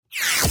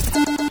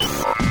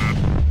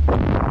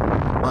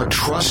a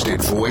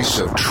trusted voice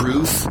of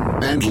truth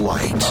and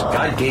light.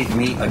 God gave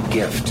me a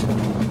gift.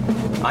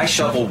 I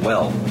shovel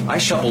well. I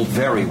shovel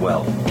very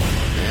well.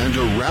 And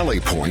a rally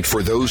point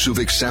for those who've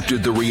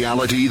accepted the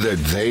reality that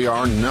they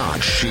are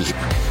not sheep.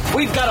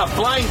 We've got a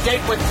blind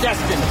date with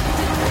destiny.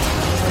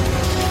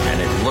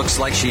 And it looks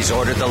like she's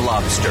ordered the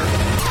lobster.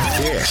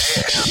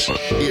 This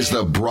is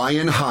the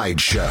Brian Hyde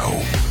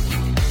Show.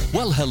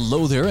 Well,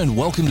 hello there, and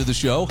welcome to the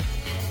show.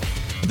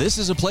 This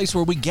is a place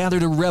where we gather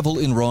to revel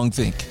in wrong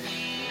think.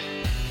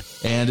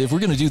 And if we're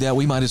going to do that,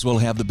 we might as well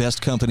have the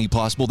best company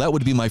possible. That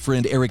would be my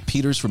friend Eric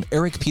Peters from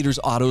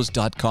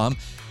ericpetersautos.com.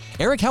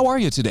 Eric, how are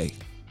you today?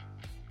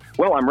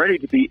 Well, I'm ready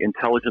to be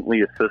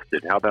intelligently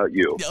assisted. How about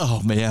you?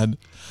 Oh, man.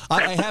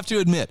 I have to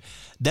admit,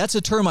 that's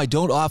a term I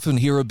don't often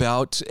hear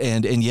about,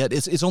 and yet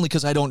it's only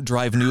because I don't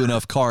drive new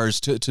enough cars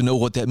to know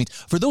what that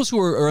means. For those who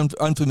are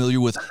unfamiliar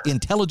with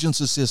intelligence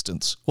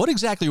assistance, what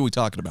exactly are we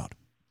talking about?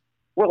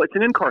 Well, it's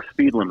an in-car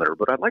speed limiter,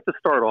 but I'd like to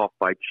start off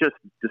by just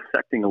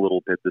dissecting a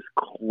little bit this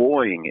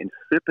cloying,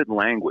 insipid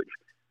language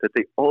that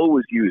they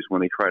always use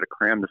when they try to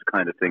cram this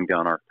kind of thing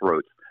down our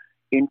throats.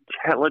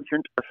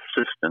 Intelligent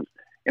assistance,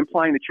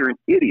 implying that you're an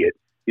idiot,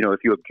 if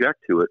you object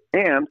to it,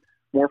 and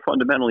more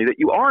fundamentally, that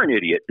you are an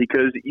idiot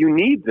because you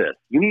need this.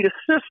 You need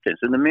assistance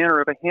in the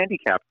manner of a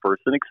handicapped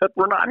person, except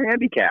we're not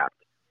handicapped.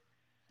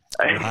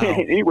 Wow.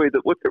 Anyway,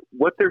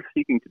 what they're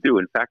seeking to do,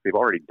 in fact, they've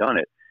already done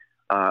it.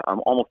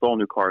 Almost all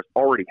new cars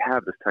already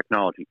have this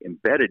technology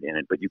embedded in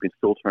it, but you can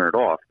still turn it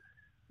off.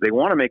 They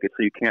want to make it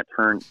so you can't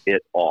turn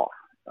it off.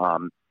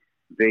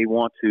 They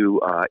want to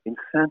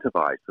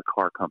incentivize the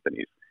car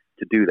companies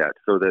to do that,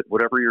 so that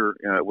whatever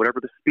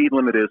the speed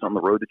limit is on the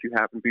road that you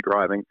happen to be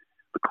driving,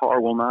 the car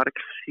will not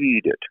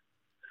exceed it.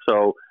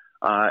 So,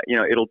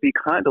 it'll be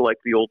kind of like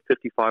the old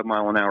 55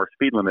 mile an hour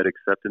speed limit,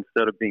 except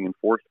instead of being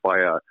enforced by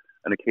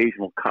an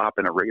occasional cop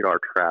in a radar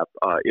trap,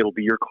 it'll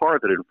be your car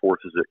that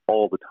enforces it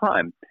all the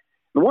time.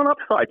 The one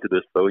upside to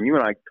this, though, and you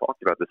and I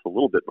talked about this a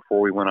little bit before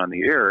we went on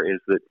the air,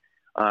 is that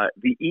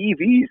the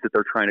EVs that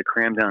they're trying to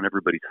cram down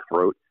everybody's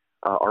throat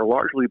are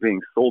largely being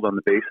sold on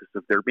the basis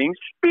of they're being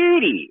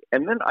speedy.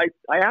 And then I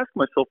ask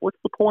myself, what's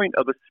the point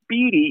of a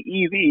speedy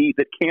EV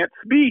that can't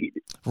speed?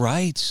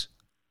 Right.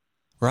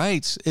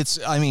 You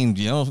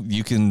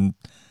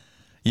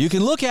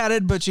can look at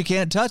it, but you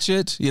can't touch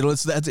it.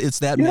 It's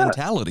that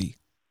mentality.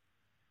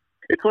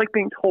 It's like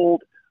being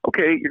told,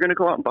 okay, you're going to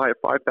go out and buy a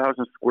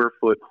 5,000 square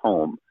foot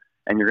home,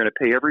 and you're going to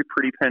pay every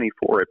pretty penny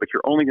for it, but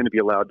you're only going to be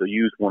allowed to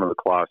use one of the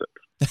closets.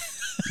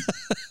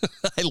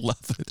 I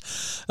love it.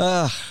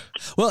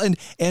 Well,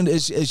 and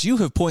as you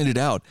have pointed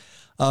out,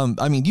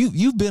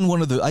 you've been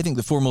one of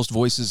the foremost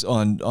voices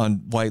on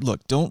why,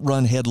 look, don't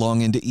run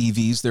headlong into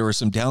EVs. There are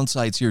some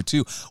downsides here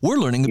too. We're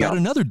learning about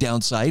another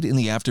downside in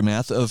the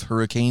aftermath of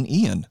Hurricane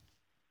Ian.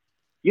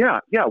 Yeah.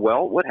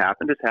 Well, what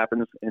happens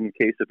in the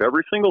case of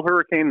every single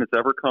hurricane that's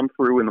ever come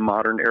through in the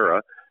modern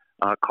era.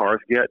 Cars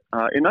get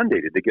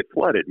inundated. They get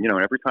flooded. And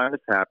every time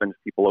this happens,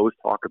 people always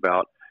talk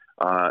about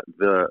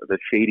the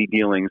shady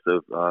dealings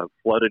of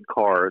flooded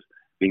cars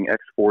being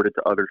exported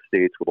to other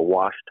states with a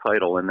washed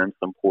title, and then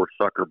some poor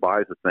sucker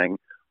buys the thing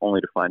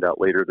only to find out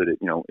later that it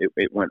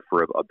went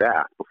for a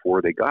bath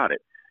before they got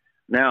it.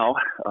 Now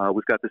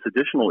we've got this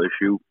additional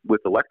issue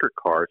with electric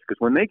cars because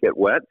when they get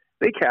wet,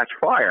 they catch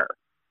fire.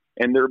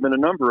 And there have been a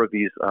number of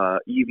these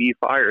EV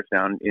fires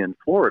down in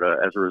Florida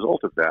as a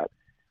result of that.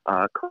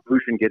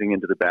 Combustion getting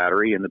into the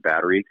battery and the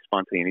battery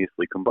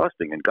spontaneously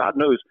combusting. And God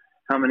knows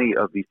how many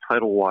of these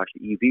title-washed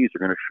EVs are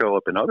going to show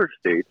up in other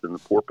states, and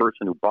the poor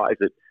person who buys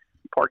it,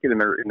 park it in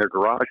their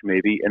garage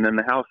maybe, and then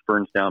the house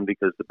burns down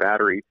because the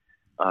battery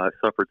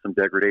suffered some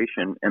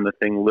degradation and the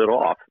thing lit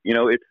off.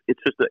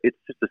 It's just a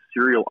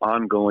serial,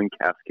 ongoing,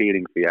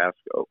 cascading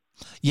fiasco.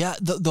 Yeah,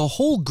 the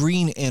whole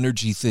green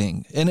energy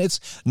thing, and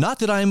it's not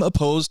that I'm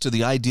opposed to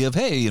the idea of,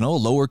 hey,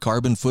 lower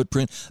carbon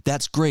footprint.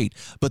 That's great,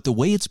 but the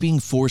way it's being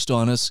forced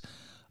on us,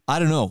 I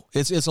don't know.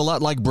 It's a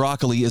lot like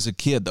broccoli as a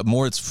kid. The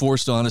more it's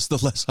forced on us, the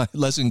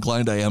less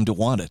inclined I am to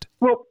want it.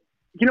 Well,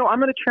 I'm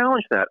going to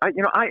challenge that. I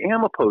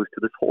am opposed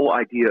to this whole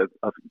idea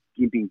of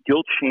being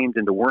guilt-shamed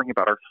into worrying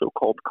about our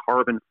so-called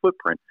carbon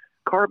footprint.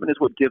 Carbon is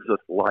what gives us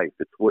life.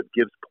 It's what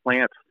gives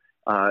plants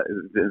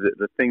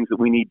the things that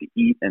we need to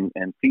eat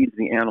and feeds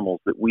the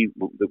animals that we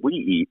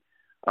eat.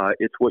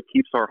 It's what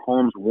keeps our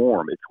homes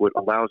warm. It's what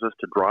allows us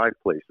to drive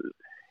places.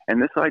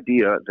 And this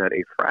idea that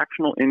a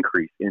fractional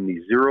increase in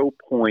the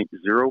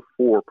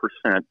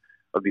 0.04%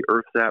 of the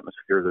Earth's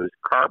atmosphere that is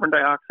carbon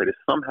dioxide is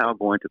somehow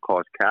going to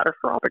cause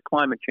catastrophic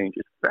climate change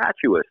is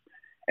fatuous,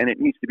 and it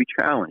needs to be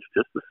challenged,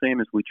 just the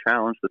same as we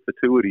challenge the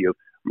fatuity of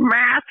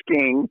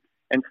masking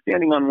and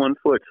standing on one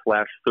foot /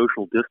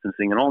 social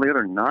distancing and all the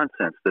other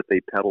nonsense that they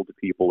peddled to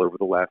people over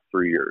the last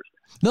 3 years.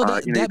 No,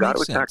 that you've got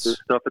to attack this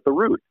stuff at the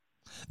root.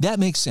 That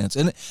makes sense.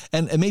 And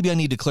maybe I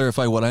need to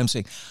clarify what I'm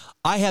saying.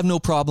 I have no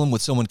problem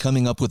with someone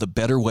coming up with a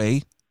better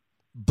way,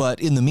 but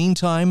in the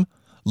meantime,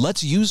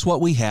 let's use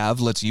what we have.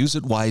 Let's use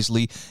it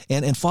wisely.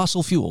 And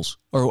fossil fuels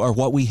are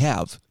what we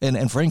have.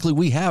 And frankly,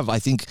 we have, I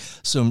think,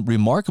 some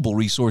remarkable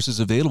resources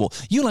available.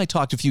 You and I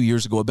talked a few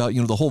years ago about,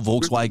 the whole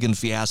Volkswagen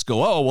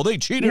fiasco. Oh, well, they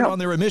cheated on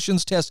their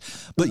emissions test.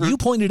 But you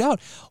pointed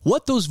out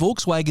what those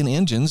Volkswagen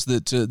engines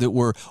that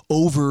were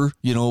over,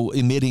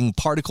 emitting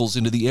particles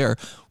into the air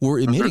were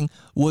emitting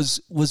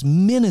was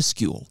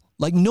minuscule.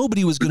 Like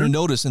nobody was going to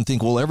notice and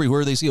think, well,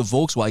 everywhere they see a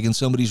Volkswagen,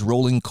 somebody's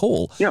rolling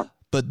coal. Yeah.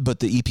 But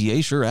the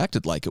EPA sure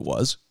acted like it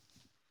was.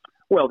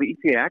 Well, the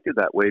EPA acted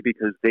that way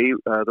because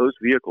those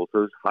vehicles,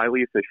 those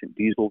highly efficient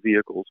diesel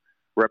vehicles,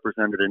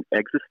 represented an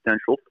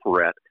existential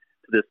threat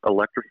to this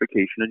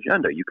electrification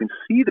agenda. You can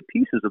see the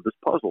pieces of this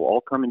puzzle all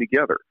coming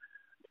together.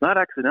 It's not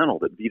accidental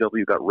that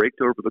VW got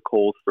raked over the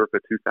coals circa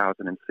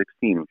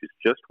 2016, which is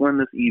just when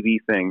this EV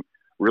thing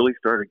really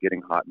started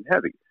getting hot and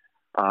heavy.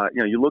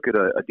 You look at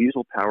a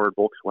diesel-powered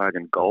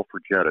Volkswagen Golf or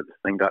Jetta. This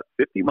thing got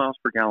 50 miles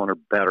per gallon or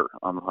better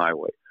on the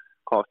highway.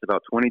 Cost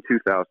about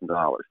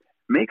 $22,000.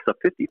 Makes a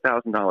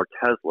 $50,000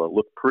 Tesla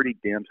look pretty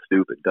damn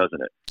stupid,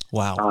 doesn't it?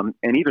 Wow.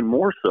 And even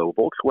more so,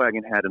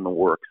 Volkswagen had in the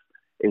works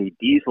a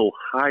diesel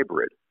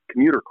hybrid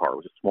commuter car. It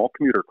was a small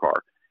commuter car.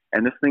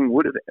 And this thing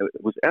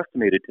was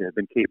estimated to have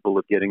been capable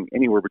of getting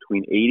anywhere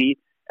between 80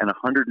 and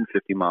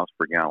 150 miles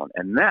per gallon.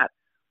 And that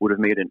would have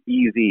made an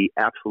EV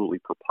absolutely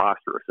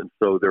preposterous. And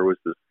so there was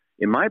this,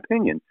 in my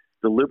opinion,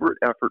 deliberate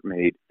effort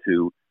made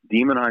to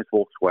demonize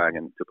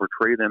Volkswagen, to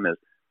portray them as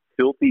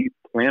filthy,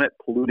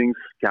 planet-polluting,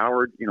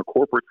 scoured,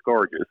 corporate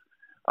scourges,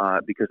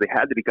 because they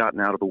had to be gotten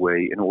out of the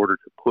way in order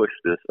to push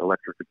this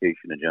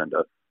electrification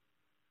agenda.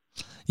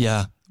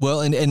 Yeah.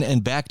 Well,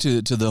 and back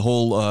to the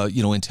whole,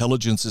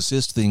 intelligence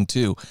assist thing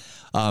too.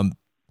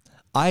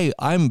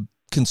 I'm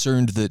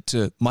concerned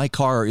that my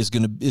car is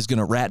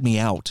gonna rat me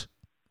out.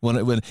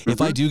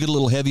 If I do get a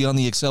little heavy on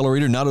the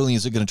accelerator, not only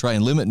is it going to try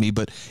and limit me,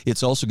 but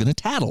it's also going to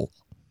tattle.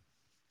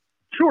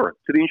 Sure,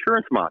 to the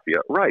insurance mafia,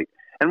 right.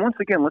 And once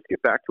again, let's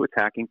get back to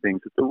attacking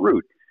things at the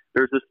root.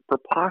 There's this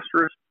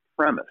preposterous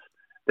premise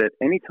that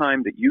any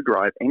time that you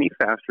drive any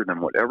faster than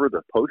whatever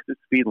the posted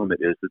speed limit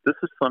is, that this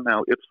is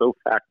somehow ipso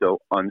facto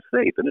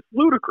unsafe. And it's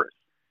ludicrous.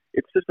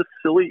 It's just a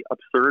silly,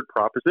 absurd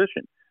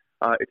proposition.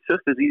 It's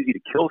just as easy to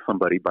kill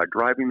somebody by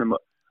driving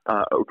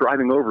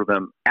over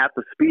them at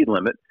the speed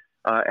limit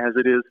as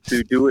it is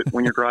to do it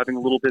when you're driving a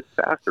little bit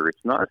faster. It's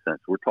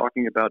nonsense. We're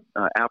talking about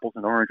apples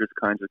and oranges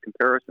kinds of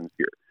comparisons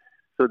here.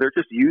 So they're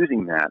just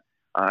using that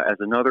as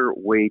another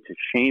way to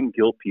shame,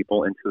 guilt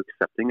people into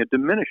accepting a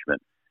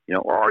diminishment. You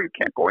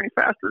can't go any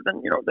faster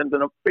than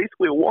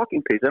basically a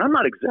walking pace. And I'm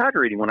not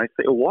exaggerating when I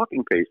say a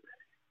walking pace.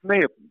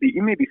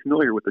 You may be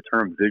familiar with the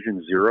term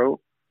Vision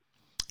Zero.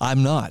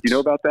 I'm not. Do you know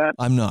about that?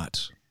 I'm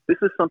not. This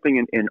is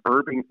something in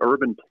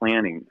urban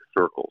planning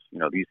circles.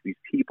 These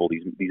people,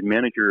 these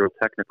managerial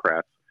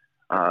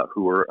technocrats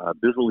who are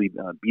busily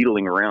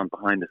beetling around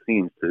behind the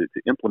scenes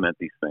to implement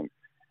these things.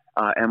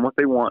 And what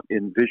they want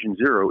in Vision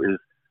Zero is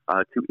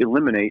to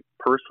eliminate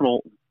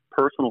personal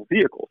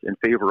vehicles in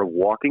favor of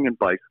walking and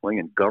bicycling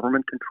and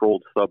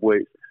government-controlled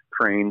subways,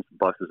 trains,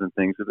 buses, and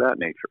things of that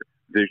nature.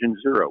 Vision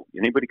Zero.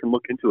 Anybody can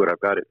look into it. I've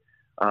got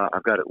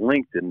it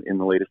linked in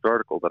the latest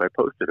article that I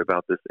posted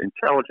about this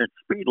intelligent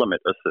speed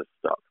limit assist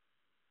stuff.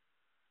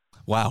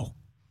 Wow.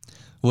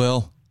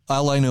 Well,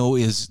 all I know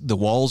is the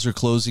walls are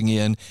closing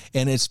in,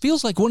 and it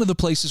feels like one of the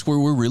places where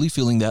we're really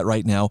feeling that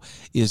right now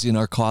is in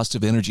our cost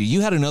of energy.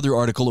 You had another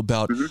article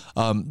about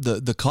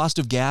the cost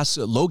of gas,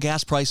 low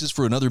gas prices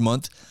for another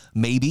month,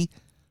 maybe.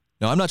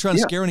 Now, I'm not trying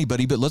to scare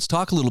anybody, but let's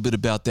talk a little bit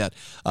about that.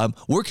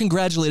 We're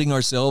congratulating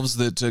ourselves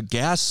that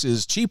gas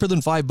is cheaper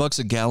than $5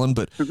 a gallon,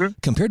 but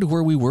compared to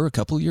where we were a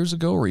couple of years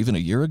ago or even a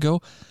year ago,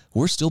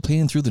 we're still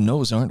paying through the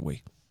nose, aren't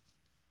we?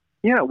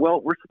 Yeah, well,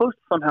 we're supposed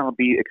to somehow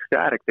be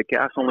ecstatic that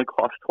gas only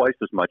costs twice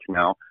as much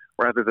now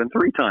rather than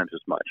 3 times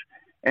as much.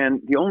 And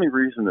the only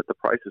reason that the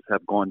prices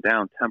have gone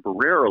down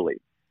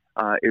temporarily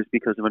is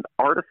because of an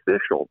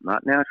artificial,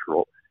 not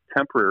natural,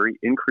 temporary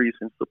increase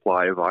in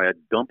supply via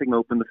dumping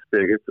open the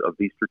spigots of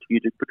the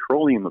Strategic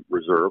Petroleum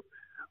Reserve,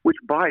 which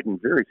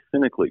Biden very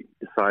cynically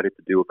decided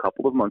to do a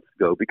couple of months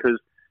ago because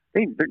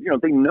they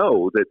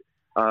know that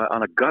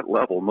on a gut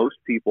level, most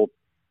people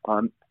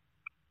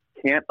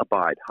can't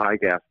abide high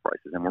gas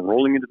prices, and we're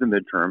rolling into the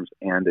midterms,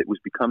 and it was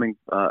becoming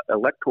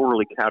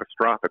electorally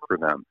catastrophic for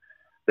them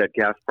that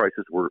gas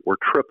prices were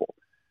triple.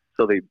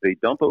 So they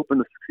dump open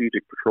the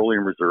Strategic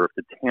Petroleum Reserve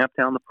to tamp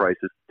down the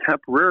prices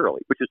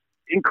temporarily, which is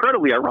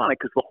incredibly ironic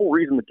because the whole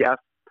reason the gas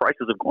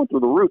prices have gone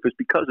through the roof is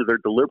because of their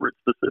deliberate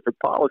specific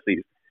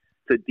policies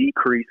to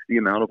decrease the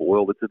amount of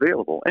oil that's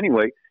available.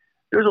 Anyway,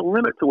 there's a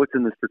limit to what's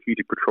in the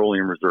Strategic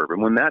Petroleum Reserve,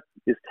 and when that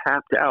is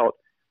tapped out,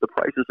 the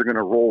prices are going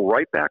to roll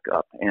right back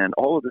up, and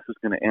all of this is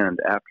going to end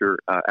after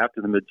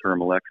the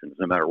midterm elections,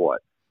 no matter what.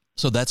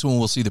 So that's when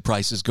we'll see the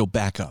prices go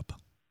back up.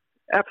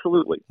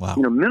 Absolutely. Wow.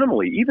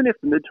 Minimally, even if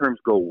the midterms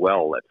go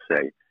well, let's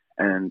say,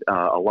 and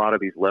a lot of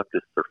these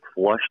leftists are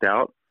flushed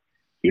out,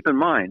 keep in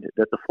mind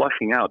that the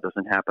flushing out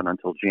doesn't happen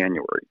until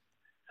January.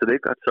 So they've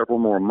got several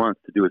more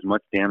months to do as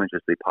much damage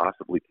as they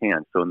possibly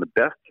can. So in the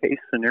best case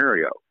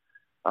scenario,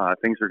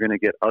 things are going to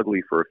get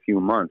ugly for a few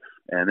months.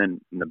 And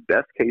then in the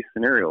best case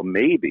scenario,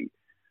 maybe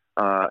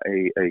a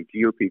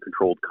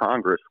GOP-controlled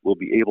Congress will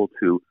be able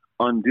to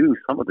undo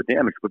some of the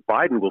damage, but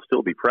Biden will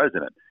still be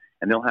president.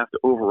 And they'll have to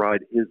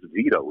override his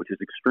veto, which is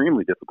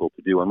extremely difficult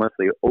to do unless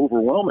they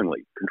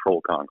overwhelmingly control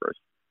Congress.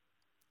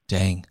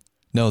 Dang.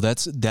 No,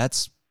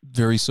 that's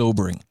very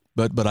sobering,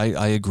 but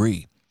I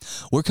agree.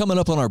 We're coming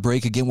up on our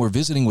break. Again, we're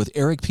visiting with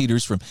Eric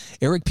Peters from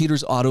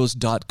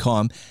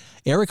ericpetersautos.com.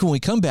 Eric, when we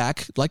come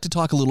back, I'd like to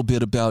talk a little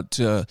bit about,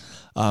 I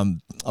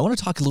want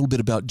to talk a little bit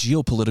about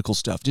geopolitical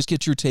stuff. Just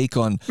get your take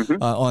on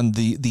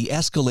the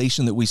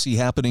escalation that we see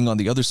happening on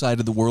the other side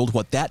of the world,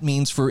 what that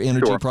means for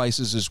energy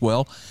prices as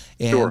well.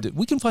 And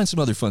we can find some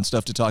other fun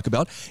stuff to talk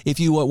about. If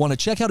you want to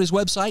check out his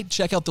website,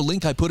 check out the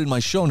link I put in my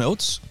show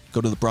notes.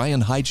 Go to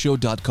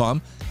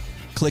thebrianhydeshow.com,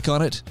 click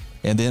on it,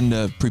 and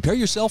then prepare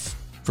yourself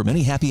for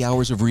many happy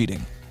hours of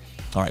reading.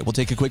 All right, we'll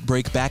take a quick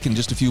break, back in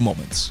just a few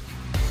moments.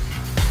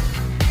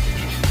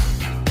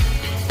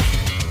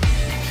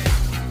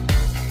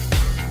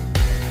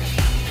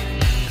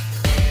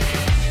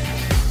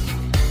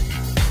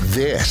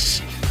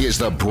 This is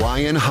The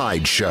Brian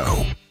Hyde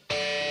Show.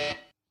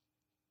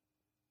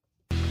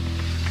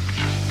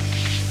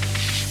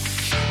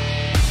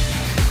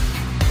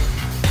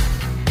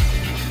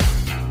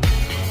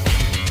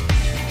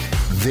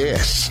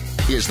 This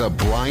is The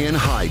Brian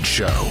Hyde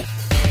Show.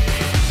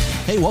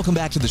 Hey, welcome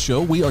back to the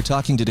show. We are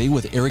talking today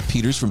with Eric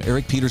Peters from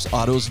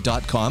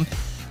ericpetersautos.com.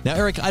 Now,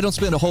 Eric, I don't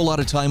spend a whole lot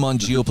of time on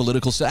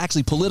geopolitical stuff.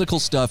 Actually, political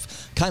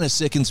stuff kind of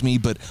sickens me,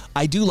 but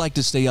I do like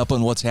to stay up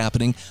on what's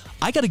happening.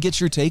 I got to get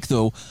your take,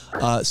 though.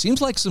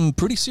 Seems like some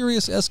pretty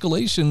serious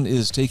escalation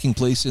is taking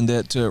place in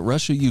that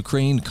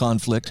Russia-Ukraine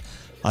conflict.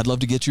 I'd love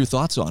to get your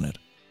thoughts on it.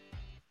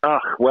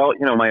 Well,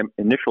 my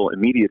initial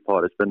immediate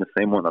thought has been the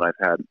same one that I've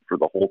had for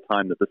the whole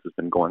time that this has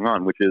been going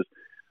on, which is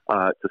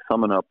to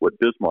summon up what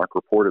Bismarck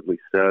reportedly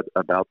said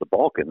about the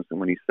Balkans, and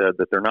when he said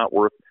that they're not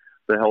worth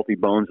the healthy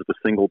bones of a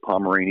single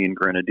Pomeranian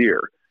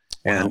grenadier.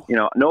 And,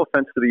 no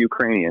offense to the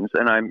Ukrainians,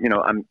 and I'm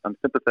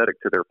sympathetic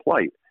to their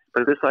plight,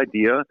 but this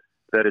idea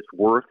that it's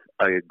worth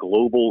a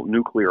global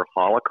nuclear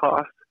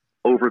holocaust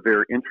over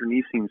their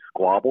internecine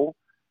squabble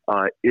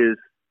is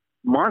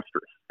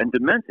monstrous and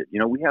demented.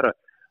 We had a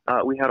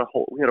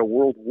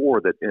world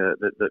war that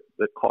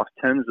cost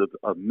tens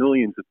of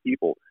millions of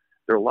people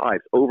their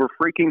lives over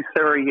freaking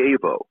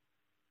Sarajevo,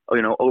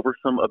 over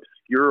some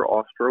obscure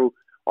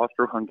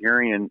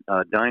Austro-Hungarian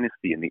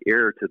dynasty and the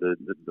heir to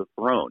the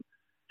throne.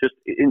 Just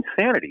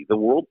insanity. The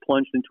world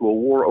plunged into a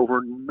war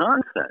over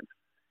nonsense,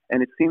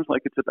 and it seems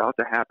like it's about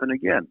to happen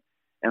again.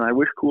 And I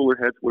wish cooler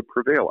heads would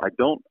prevail. I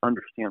don't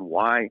understand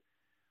why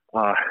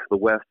the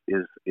West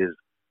is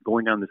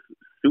going down this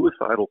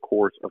suicidal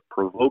course of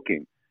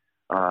provoking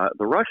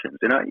the Russians.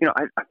 And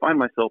I find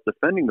myself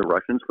defending the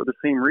Russians for the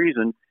same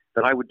reason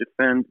that I would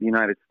defend the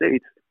United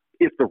States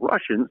if the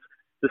Russians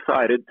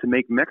decided to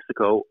make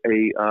Mexico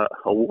a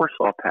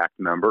Warsaw Pact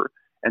member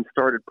and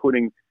started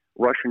putting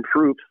Russian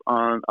troops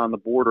on the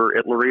border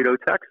at Laredo,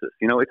 Texas.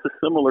 It's a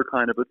similar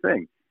kind of a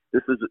thing.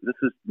 This is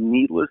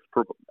needless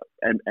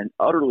and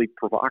utterly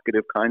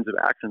provocative kinds of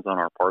actions on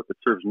our part that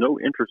serves no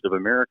interest of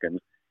Americans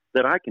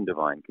that I can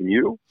divine. Can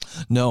you?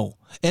 No,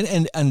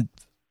 and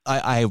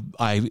I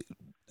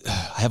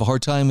have a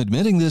hard time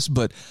admitting this,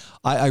 but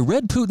I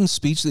read Putin's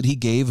speech that he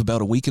gave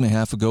about a week and a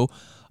half ago.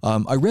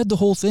 I read the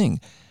whole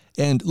thing.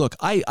 And look,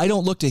 I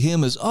don't look to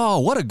him as, oh,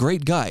 what a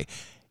great guy.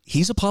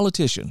 He's a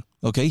politician,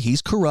 okay?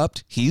 He's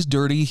corrupt. He's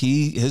dirty.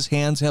 His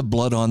hands have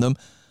blood on them.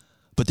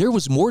 But there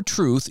was more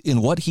truth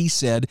in what he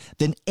said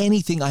than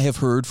anything I have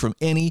heard from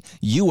any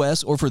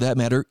U.S. or, for that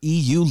matter,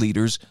 EU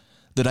leaders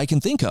that I can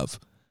think of.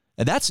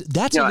 And that's a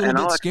little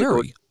bit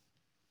scary.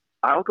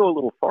 I'll go a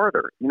little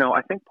farther.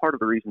 I think part of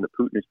the reason that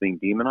Putin is being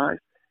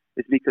demonized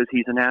is because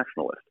he's a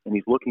nationalist and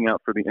he's looking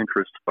out for the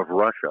interests of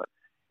Russia.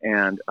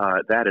 And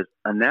that is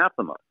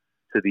anathema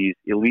to these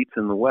elites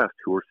in the West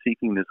who are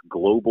seeking this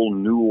global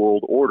new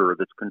world order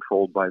that's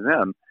controlled by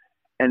them.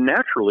 And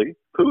naturally,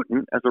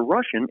 Putin, as a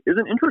Russian,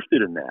 isn't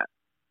interested in that.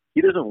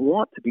 He doesn't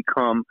want to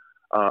become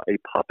a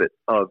puppet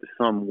of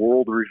some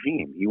world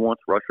regime. He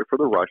wants Russia for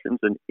the Russians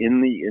and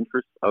in the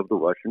interests of the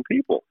Russian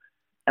people.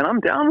 And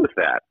I'm down with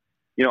that.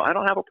 I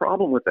don't have a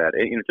problem with that.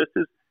 Just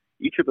as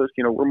each of us,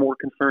 we're more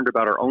concerned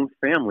about our own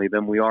family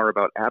than we are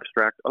about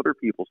abstract other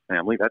people's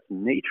family. That's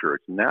nature.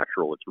 It's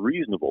natural. It's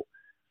reasonable.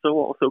 So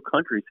also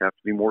countries have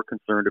to be more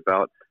concerned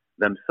about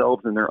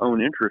themselves and their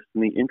own interests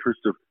and the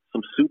interests of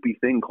some soupy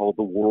thing called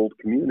the world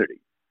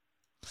community.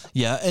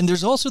 Yeah, and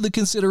there's also the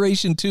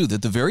consideration, too,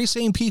 that the very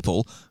same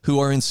people who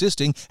are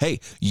insisting,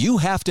 hey, you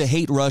have to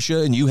hate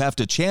Russia and you have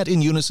to chant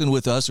in unison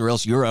with us or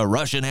else you're a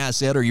Russian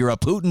asset or you're a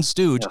Putin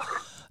stooge. Yeah.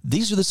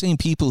 These are the same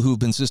people who've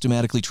been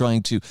systematically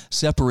trying to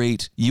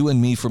separate you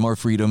and me from our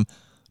freedom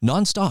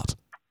nonstop.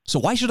 So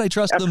why should I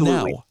trust them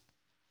now?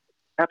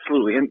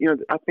 Absolutely. And,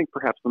 I think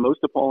perhaps the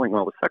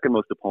second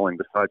most appalling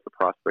besides the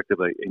prospect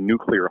of a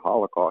nuclear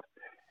holocaust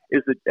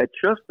is that at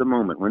just the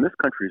moment when this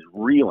country is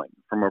reeling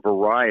from a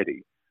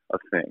variety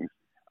of things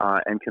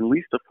and can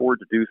least afford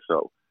to do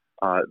so,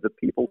 the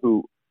people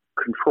who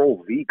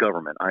control the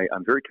government,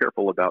 I'm very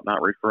careful about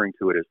not referring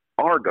to it as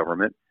our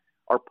government,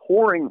 are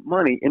pouring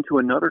money into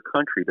another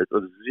country that's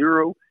of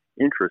zero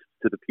interest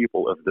to the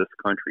people of this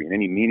country in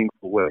any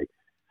meaningful way.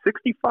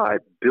 $65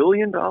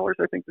 billion,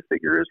 I think the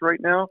figure is right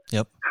now.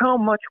 Yep. How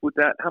much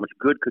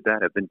good could that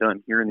have been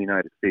done here in the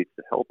United States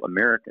to help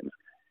Americans?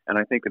 And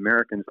I think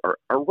Americans are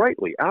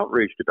rightly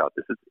outraged about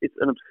this. It's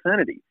an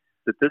obscenity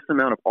that this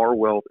amount of our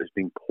wealth is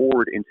being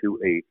poured into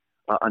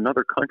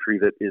another country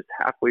that is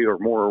halfway or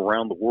more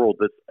around the world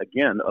that's,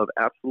 again, of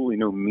absolutely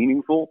no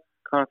meaningful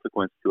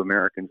consequence to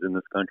Americans in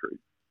this country.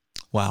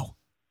 Wow.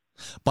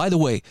 By the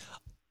way,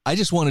 I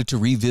just wanted to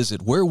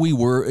revisit where we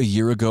were a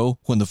year ago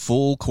when the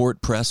full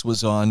court press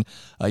was on,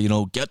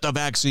 get the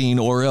vaccine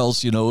or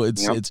else,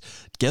 it's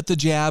get the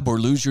jab or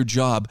lose your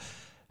job.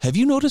 Have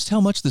you noticed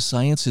how much the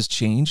science has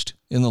changed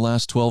in the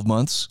last 12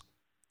 months?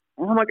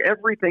 Well, like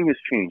everything has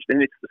changed,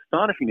 and it's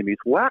astonishing to me.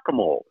 It's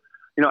whack-a-mole.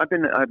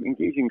 I'm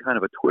engaging kind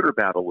of a Twitter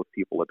battle with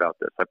people about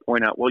this. I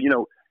point out,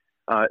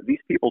 these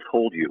people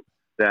told you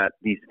that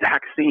these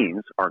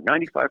vaccines are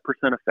 95%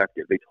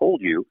 effective. They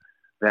told you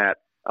that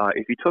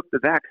if you took the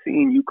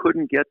vaccine, you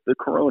couldn't get the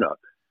corona.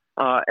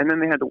 And then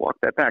they had to walk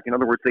that back. In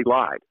other words, they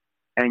lied.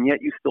 And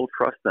yet you still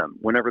trust them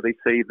whenever they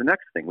say the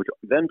next thing, which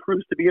then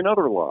proves to be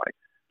another lie.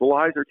 The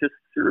lies are just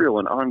serial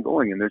and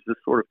ongoing. And there's this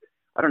sort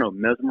of,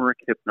 mesmeric,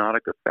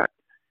 hypnotic effect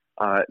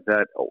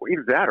or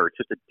either that or it's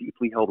just a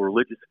deeply held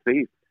religious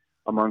faith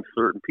among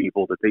certain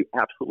people that they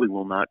absolutely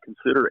will not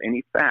consider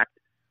any fact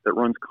that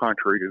runs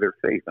contrary to their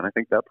faith. And I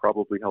think that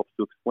probably helps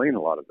to explain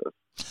a lot of this.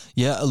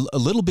 Yeah, a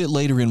little bit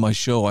later in my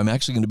show, I'm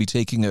actually going to be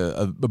taking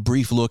a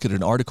brief look at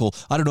an article.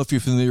 I don't know if you're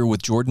familiar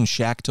with Jordan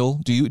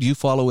Schachtel. Do you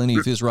follow any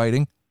of his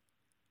writing?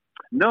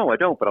 No, I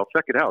don't, but I'll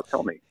check it out.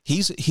 Tell me.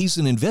 He's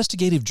an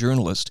investigative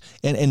journalist,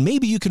 and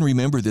maybe you can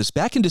remember this.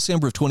 Back in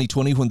December of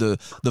 2020, when the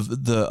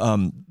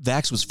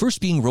vax was first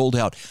being rolled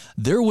out,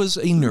 there was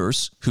a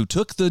nurse who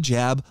took the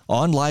jab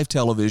on live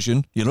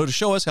television, to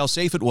show us how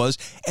safe it was,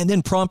 and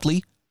then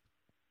promptly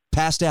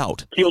passed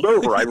out. Keeled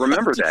over. I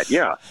remember that,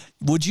 yeah.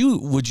 Would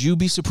you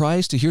be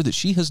surprised to hear that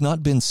she has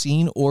not been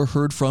seen or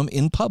heard from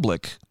in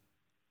public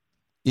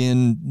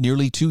in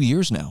nearly 2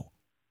 years now?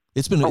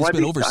 It's been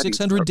over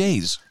 600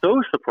 days.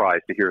 So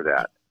surprised to hear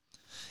that.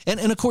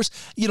 And of course,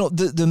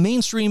 the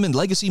mainstream and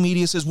legacy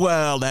media says,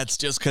 well, that's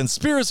just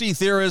conspiracy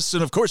theorists,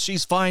 and of course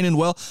she's fine and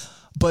well.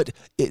 But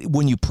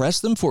when you press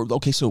them for,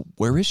 okay, so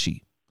where is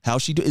she?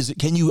 How's she do?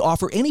 Can you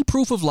offer any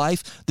proof of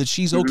life that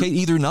she's okay,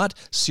 either not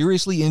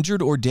seriously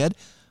injured or dead?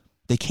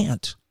 They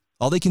can't.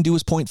 All they can do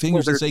is point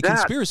fingers and say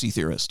conspiracy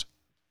theorist.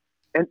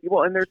 And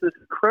there's this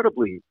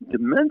incredibly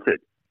demented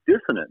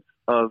dissonance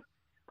of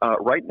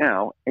right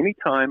now,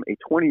 anytime a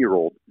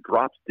 20-year-old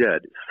drops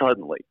dead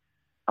suddenly,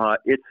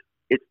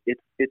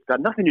 it's got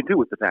nothing to do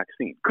with the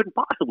vaccine. Couldn't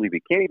possibly be.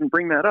 Can't even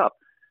bring that up.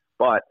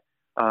 But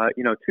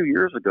 2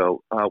 years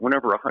ago,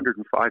 whenever a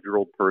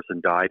 105-year-old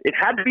person died, it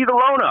had to be the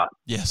Rona.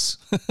 Yes.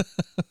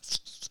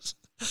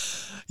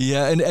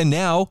 Yeah, and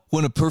now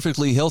when a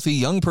perfectly healthy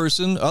young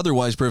person,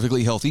 otherwise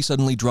perfectly healthy,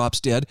 suddenly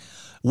drops dead,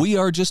 we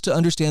are just to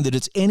understand that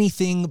it's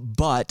anything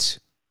but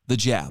the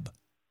jab.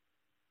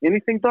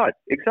 Anything but,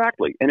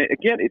 exactly. And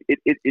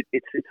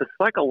it's a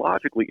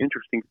psychologically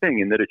interesting thing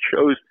in that it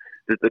shows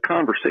that the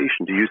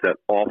conversation, to use that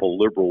awful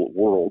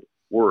liberal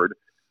word,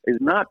 is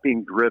not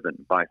being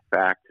driven by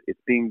facts. It's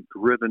being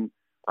driven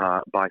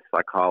by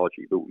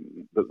psychology,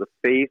 the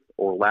faith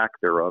or lack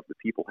thereof that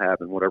people have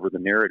in whatever the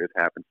narrative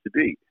happens to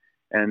be.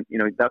 And,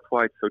 that's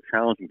why it's so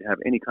challenging to have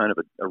any kind of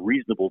a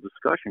reasonable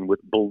discussion with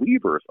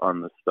believers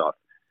on this stuff,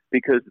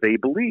 because they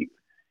believe.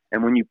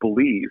 And when you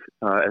believe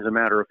as a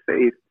matter of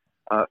faith,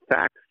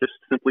 facts just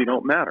simply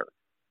don't matter.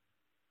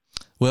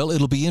 Well,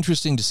 it'll be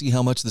interesting to see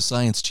how much the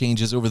science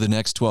changes over the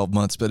next 12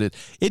 months, but it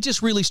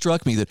just really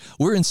struck me that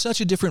we're in such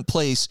a different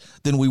place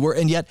than we were.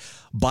 And yet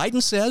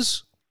Biden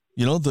says,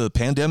 the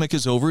pandemic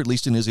is over, at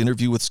least in his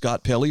interview with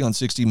Scott Pelley on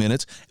 60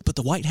 Minutes, but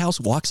the White House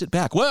walks it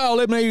back. Well,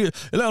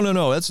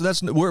 no.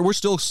 We're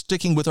still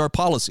sticking with our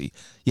policy.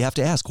 You have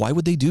to ask, why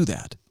would they do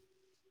that?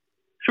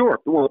 Sure.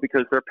 Well,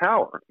 because their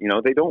power.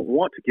 They don't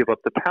want to give up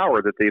the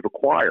power that they've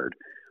acquired.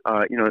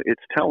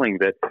 It's telling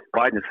that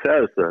Biden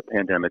says the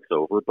pandemic's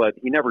over, but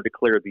he never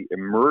declared the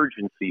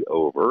emergency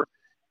over.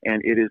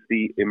 And it is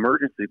the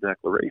emergency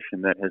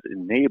declaration that has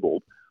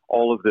enabled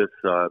all of this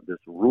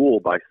rule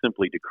by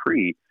simply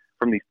decree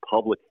from these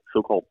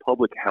so-called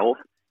public health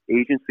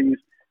agencies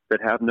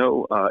that have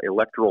no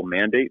electoral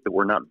mandate, that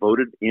were not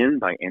voted in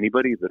by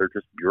anybody, that are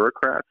just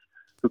bureaucrats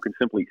who can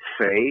simply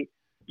say,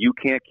 you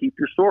can't keep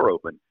your store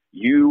open.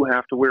 You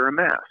have to wear a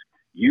mask.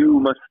 You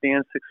must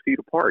stand 6 feet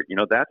apart.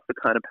 That's the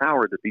kind of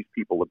power that these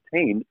people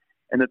obtained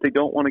and that they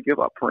don't want to give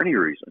up for any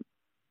reason.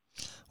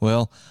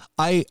 Well,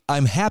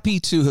 I'm happy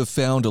to have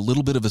found a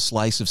little bit of a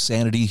slice of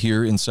sanity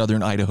here in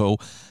southern Idaho,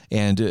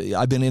 and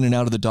I've been in and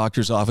out of the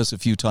doctor's office a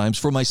few times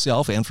for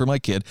myself and for my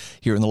kid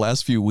here in the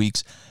last few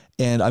weeks,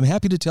 and I'm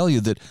happy to tell you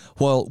that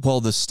while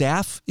the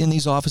staff in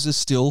these offices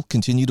still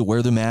continue to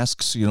wear the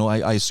masks,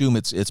 I assume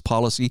it's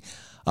policy,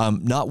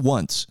 not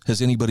once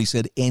has anybody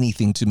said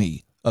anything to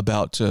me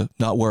about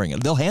not wearing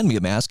it. They'll hand me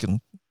a mask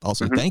and I'll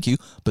say thank you,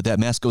 but that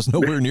mask goes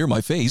nowhere near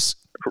my face.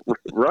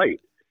 Right.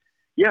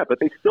 Yeah, but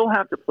they still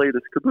have to play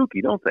this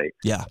kabuki, don't they?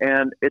 Yeah.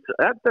 And it's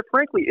that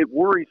frankly, it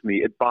worries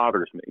me. It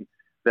bothers me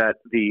that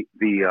the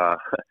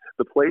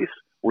place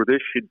where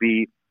this should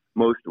be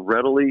most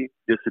readily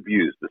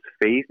disabused, this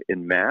faith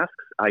in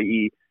masks,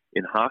 i.e.,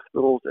 in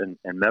hospitals and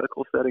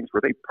medical settings where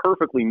they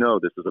perfectly know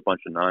this is a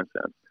bunch of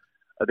nonsense,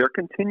 they're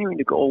continuing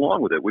to go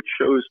along with it, which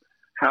shows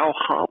how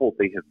hobbled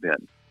they have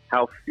been,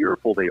 how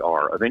fearful they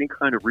are of any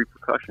kind of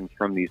repercussions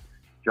from these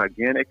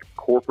gigantic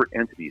corporate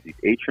entities,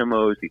 these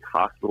HMOs, these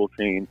hospital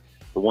chains,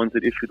 the ones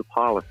that issue the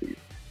policies.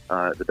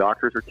 The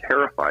doctors are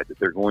terrified that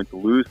they're going to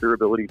lose their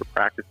ability to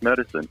practice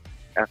medicine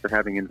after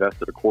having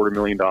invested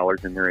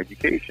 $250,000 in their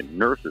education,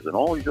 nurses, and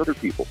all these other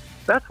people.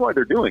 That's why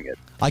they're doing it.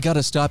 I got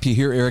to stop you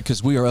here, Eric,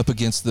 because we are up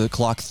against the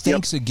clock.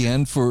 Thanks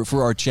again for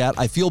our chat.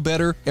 I feel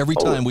better every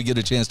time we get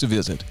a chance to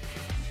visit.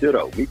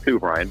 Ditto. Me too,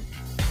 Brian.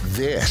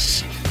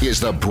 This is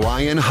the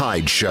Brian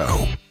Hyde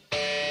Show.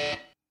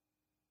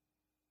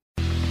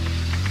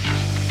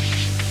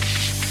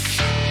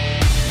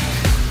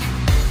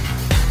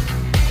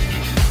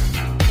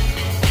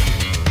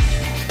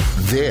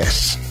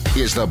 This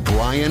is the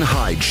Brian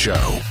Hyde Show.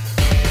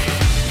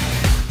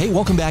 Hey,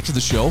 welcome back to the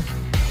show.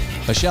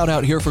 A shout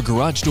out here for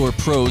Garage Door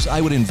Pros.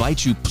 I would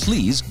invite you,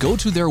 please, go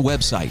to their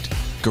website,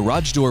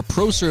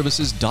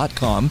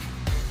 garagedoorproservices.com,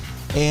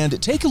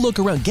 and take a look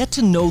around. Get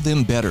to know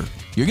them better.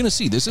 You're going to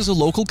see this is a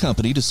local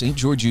company to St.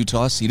 George,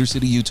 Utah, Cedar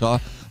City, Utah,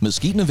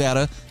 Mesquite,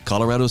 Nevada,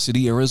 Colorado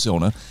City,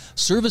 Arizona,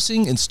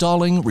 servicing,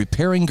 installing,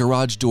 repairing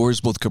garage doors,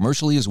 both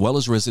commercially as well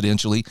as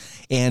residentially,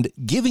 and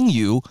giving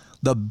you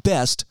the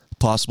best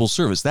possible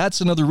service.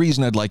 That's another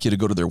reason I'd like you to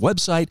go to their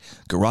website,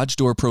 Garage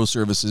Door Pro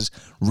Services,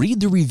 read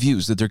the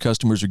reviews that their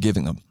customers are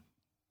giving them.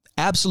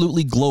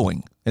 Absolutely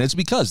glowing. And it's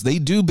because they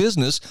do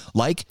business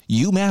like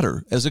you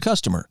matter as a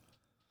customer.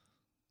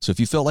 So if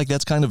you felt like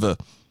that's kind of a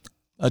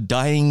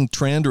dying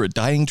trend or a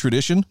dying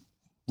tradition,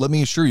 let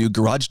me assure you,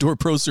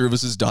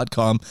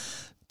 garagedoorproservices.com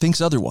thinks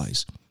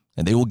otherwise,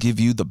 and they will give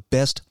you the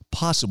best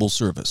possible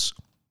service.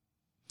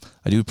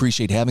 I do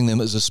appreciate having them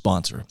as a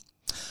sponsor.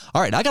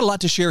 All right, I got a lot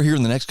to share here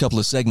in the next couple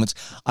of segments.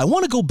 I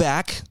want to go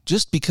back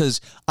just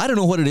because I don't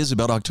know what it is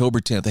about October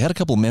 10th. I had a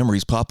couple of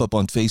memories pop up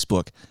on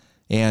Facebook.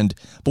 And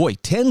boy,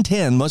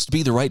 10-10 must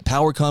be the right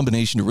power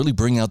combination to really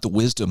bring out the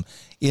wisdom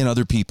in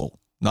other people.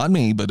 Not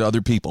me, but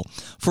other people.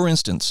 For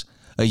instance,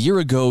 a year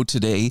ago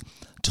today,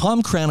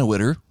 Tom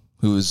Krannawitter,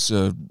 who is,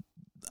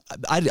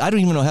 I don't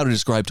even know how to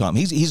describe Tom.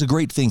 He's a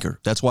great thinker.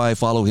 That's why I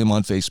follow him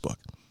on Facebook.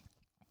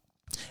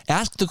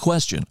 Asked the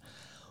question,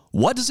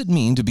 what does it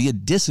mean to be a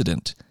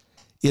dissident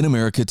in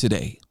America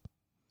today?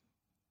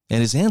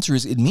 And his answer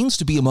is, it means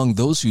to be among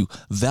those who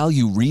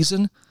value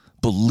reason,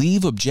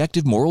 believe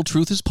objective moral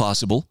truth is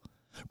possible,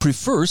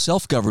 prefer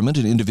self-government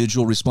and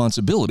individual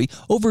responsibility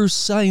over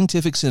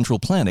scientific central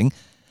planning,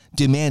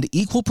 demand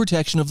equal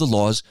protection of the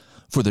laws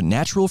for the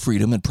natural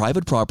freedom and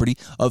private property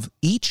of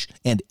each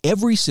and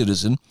every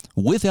citizen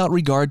without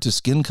regard to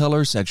skin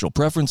color, sexual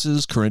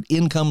preferences, current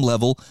income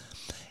level,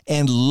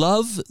 and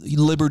love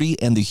liberty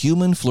and the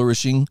human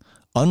flourishing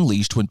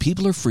unleashed when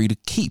people are free to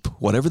keep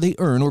whatever they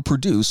earn or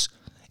produce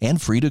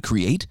and free to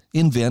create,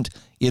 invent,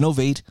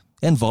 innovate,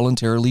 and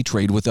voluntarily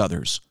trade with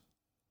others.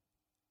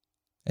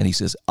 And he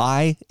says,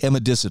 I am a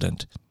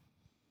dissident.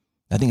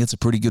 I think that's a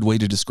pretty good way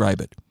to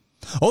describe it.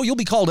 Oh, you'll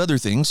be called other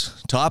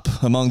things, top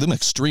among them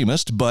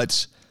extremist,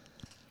 but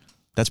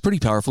that's pretty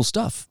powerful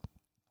stuff.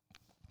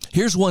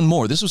 Here's one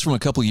more. This was from a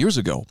couple years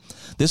ago.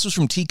 This was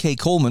from T.K.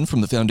 Coleman from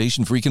the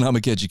Foundation for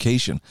Economic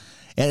Education.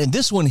 And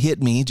this one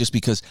hit me just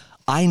because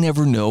I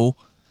never know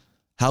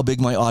how big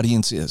my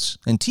audience is.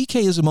 And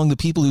TK is among the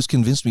people who's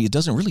convinced me it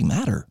doesn't really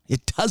matter.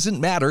 It doesn't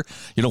matter.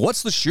 You know,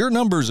 what's the sheer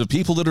numbers of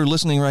people that are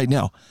listening right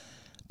now?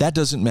 That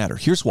doesn't matter.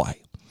 Here's why.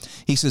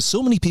 He says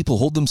so many people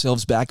hold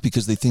themselves back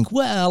because they think,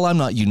 well, I'm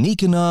not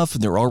unique enough,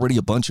 and there are already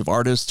a bunch of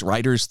artists,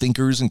 writers,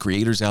 thinkers, and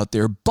creators out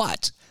there.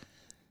 But,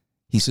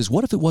 he says,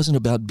 what if it wasn't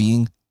about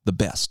being the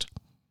best?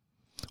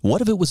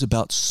 What if it was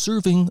about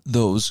serving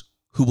those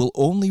who will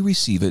only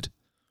receive it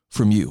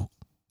from you?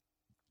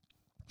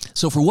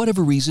 So for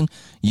whatever reason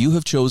you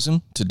have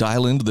chosen to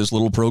dial into this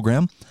little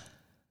program,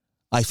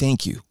 I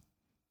thank you.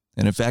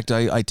 And in fact,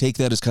 I take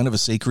that as kind of a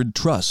sacred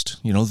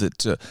trust, you know,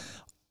 that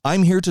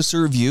I'm here to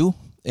serve you.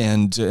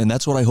 And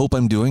that's what I hope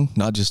I'm doing,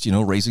 not just, you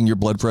know, raising your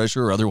blood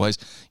pressure or otherwise,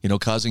 you know,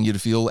 causing you to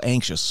feel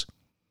anxious.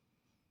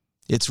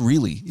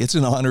 It's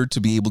an honor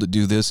to be able to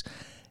do this.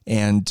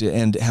 And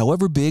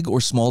however big or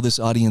small this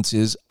audience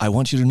is, I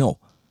want you to know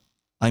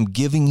I'm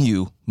giving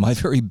you my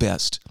very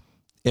best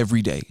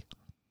every day.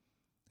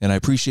 And I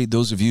appreciate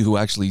those of you who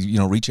actually, you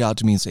know, reach out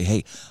to me and say,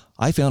 hey,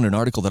 I found an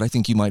article that I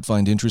think you might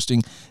find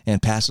interesting,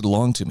 and pass it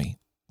along to me.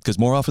 Because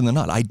more often than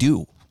not, I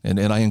do. And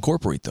I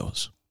incorporate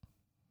those.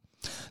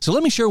 So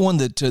let me share one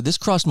that this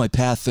crossed my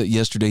path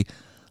yesterday.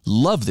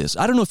 Love this.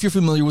 I don't know if you're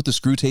familiar with the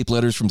Screw Tape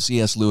Letters from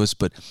C.S. Lewis,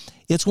 but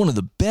it's one of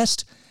the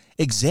best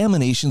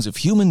examinations of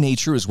human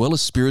nature as well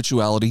as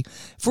spirituality.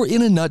 For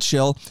in a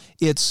nutshell,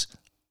 it's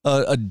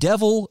a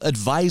devil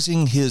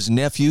advising his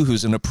nephew,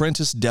 who's an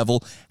apprentice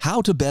devil,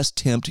 how to best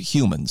tempt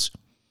humans.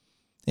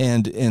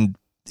 And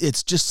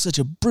it's just such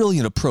a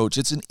brilliant approach.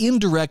 It's an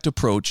indirect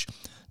approach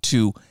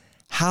to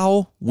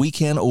how we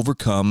can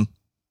overcome,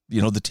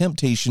 the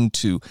temptation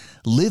to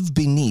live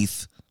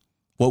beneath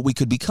what we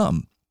could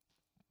become.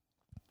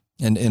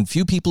 And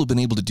few people have been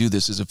able to do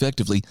this as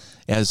effectively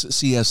as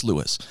C.S.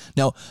 Lewis.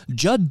 Now,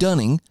 Judd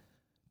Dunning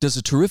does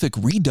a terrific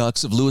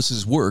redux of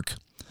Lewis's work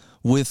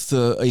with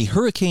a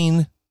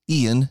Hurricane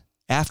Ian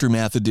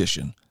Aftermath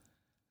edition.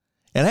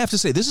 And I have to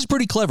say, this is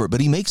pretty clever, but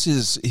he makes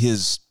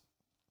his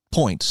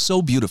point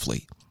so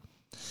beautifully.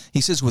 He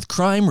says, with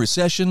crime,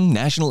 recession,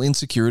 national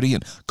insecurity,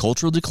 and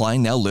cultural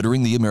decline now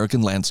littering the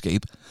American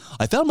landscape,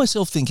 I found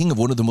myself thinking of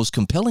one of the most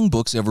compelling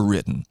books ever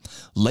written,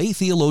 lay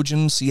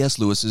theologian C.S.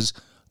 Lewis's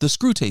The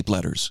Screwtape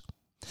Letters.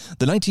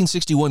 The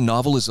 1961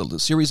 novel is a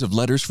series of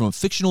letters from a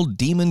fictional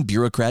demon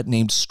bureaucrat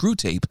named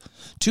Screwtape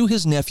to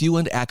his nephew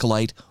and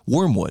acolyte,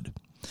 Wormwood.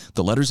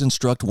 The letters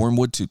instruct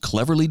Wormwood to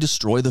cleverly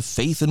destroy the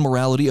faith and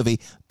morality of a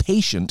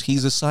patient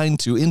he's assigned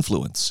to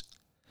influence.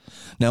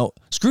 Now,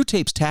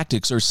 Screwtape's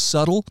tactics are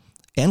subtle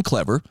and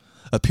clever,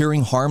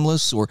 appearing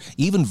harmless or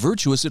even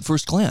virtuous at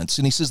first glance.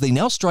 And he says, they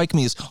now strike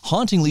me as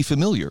hauntingly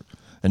familiar,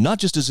 and not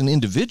just as an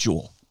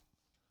individual.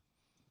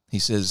 He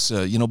says,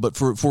 but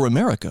for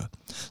America.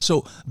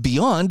 So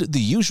beyond the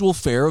usual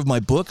fare of my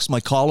books,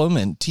 my column,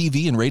 and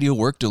TV and radio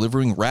work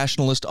delivering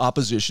rationalist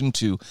opposition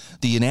to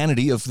the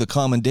inanity of the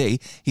common day,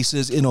 he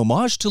says, in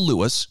homage to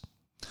Lewis,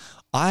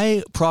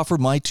 I proffer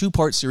my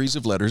 2-part series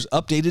of letters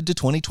updated to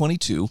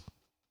 2022,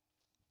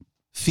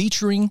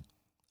 featuring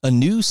a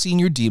new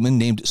senior demon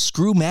named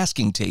Screw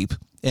Masking Tape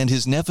and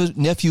his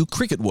nephew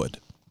Cricketwood.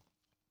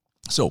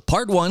 So,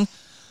 part 1,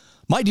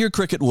 my dear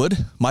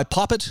Cricketwood, my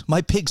poppet,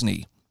 my pig's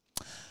knee.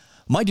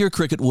 My dear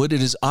Cricketwood,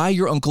 it is I,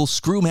 your uncle,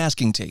 Screw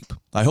Masking Tape.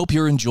 I hope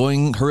you're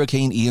enjoying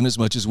Hurricane Ian as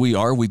much as we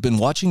are. We've been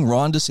watching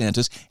Ron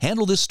DeSantis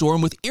handle this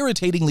storm with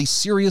irritatingly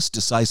serious,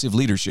 decisive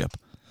leadership.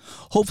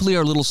 Hopefully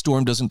our little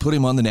storm doesn't put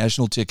him on the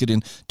national ticket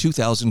in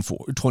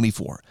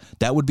 2024.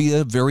 That would be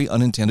a very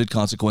unintended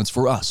consequence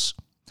for us.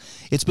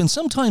 It's been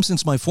some time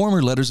since my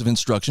former letters of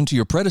instruction to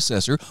your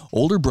predecessor,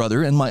 older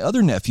brother, and my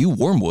other nephew,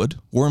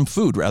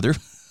 Wormfood.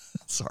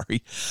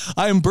 Sorry.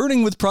 I am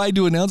burning with pride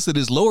to announce that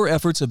his lower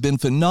efforts have been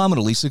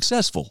phenomenally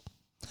successful.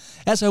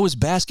 As I was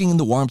basking in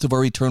the warmth of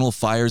our eternal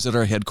fires at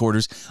our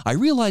headquarters, I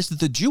realized that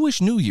the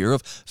Jewish New Year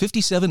of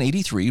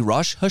 5783,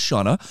 Rosh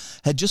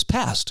Hashanah, had just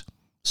passed.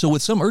 So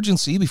with some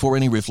urgency, before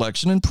any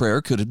reflection and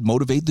prayer could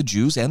motivate the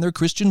Jews and their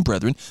Christian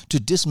brethren to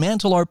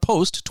dismantle our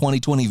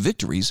post-2020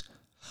 victories,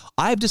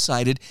 I've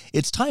decided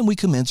it's time we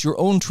commence your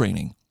own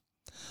training.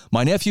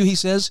 My nephew, he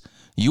says,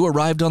 you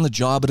arrived on the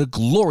job at a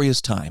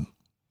glorious time.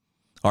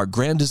 Our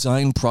grand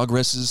design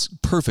progresses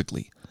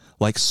perfectly,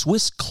 like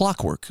Swiss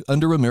clockwork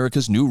under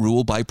America's new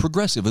rule by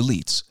progressive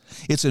elites.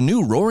 It's a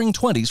new roaring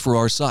 20s for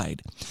our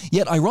side.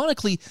 Yet,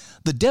 ironically,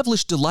 the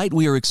devilish delight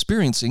we are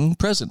experiencing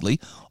presently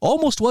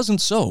almost wasn't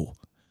so.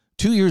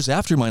 2 years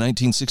after my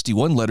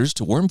 1961 letters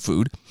to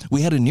Wormfood,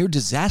 we had a near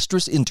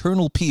disastrous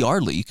internal PR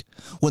leak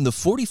when the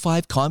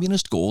 45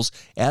 communist goals,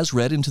 as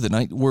read into the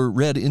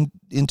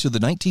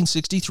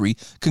 1963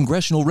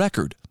 congressional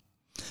record.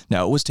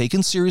 Now, it was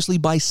taken seriously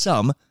by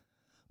some,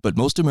 but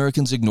most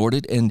Americans ignored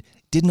it and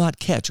did not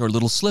catch our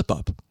little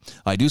slip-up.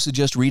 I do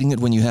suggest reading it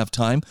when you have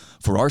time.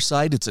 For our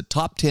side, it's a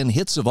top 10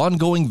 hits of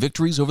ongoing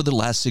victories over the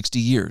last 60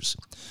 years.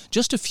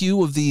 Just a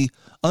few of the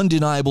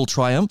undeniable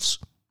triumphs: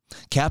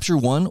 capture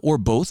one or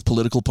both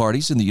political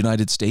parties in the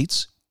United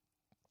States,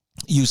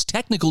 use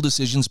technical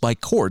decisions by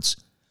courts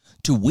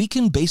to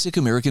weaken basic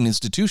American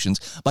institutions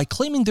by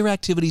claiming their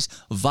activities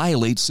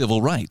violate civil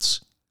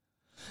rights,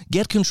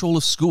 get control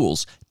of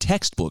schools,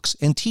 textbooks,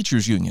 and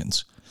teachers'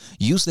 unions,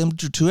 use them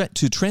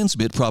to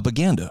transmit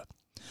propaganda,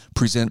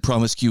 present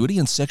promiscuity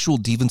and sexual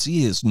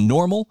deviancy as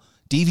normal,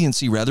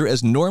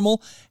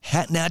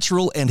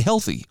 natural, and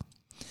healthy,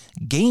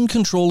 gain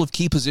control of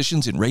key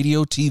positions in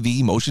radio,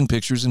 TV, motion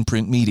pictures, and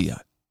print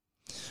media,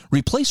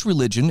 replace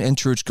religion and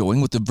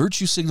church-going with the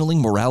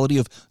virtue-signaling morality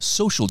of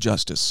social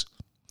justice,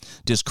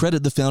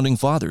 discredit the Founding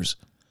Fathers,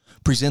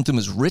 present them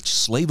as rich,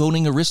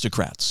 slave-owning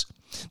aristocrats,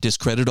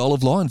 discredit all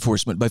of law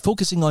enforcement by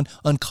focusing on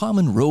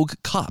uncommon rogue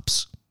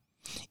cops,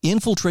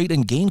 infiltrate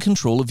and gain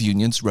control of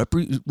unions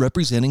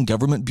representing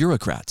government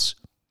bureaucrats,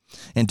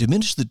 and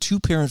diminish the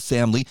two-parent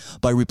family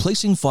by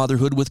replacing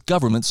fatherhood with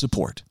government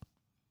support.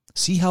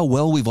 See how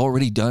well we've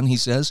already done, he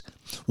says.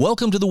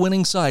 Welcome to the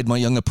winning side, my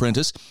young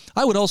apprentice.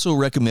 I would also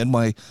recommend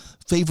my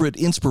favorite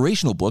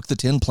inspirational book, The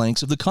 10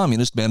 Planks of the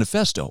Communist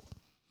Manifesto.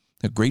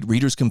 A great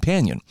reader's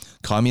companion.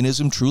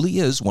 Communism truly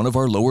is one of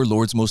our lower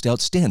lord's most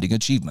outstanding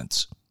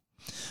achievements.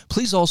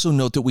 Please also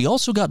note that we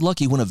also got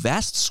lucky when a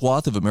vast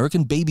swath of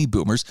American baby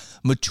boomers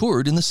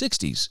matured in the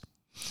 60s.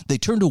 They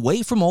turned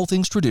away from all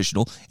things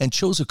traditional and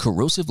chose a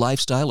corrosive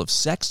lifestyle of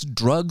sex,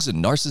 drugs,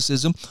 and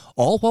narcissism,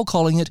 all while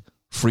calling it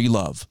free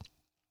love.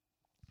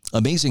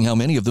 Amazing how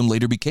many of them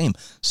later became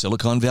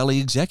Silicon Valley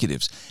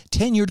executives,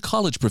 tenured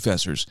college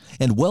professors,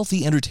 and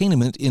wealthy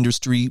entertainment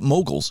industry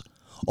moguls,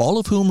 all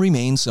of whom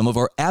remain some of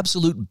our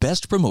absolute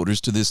best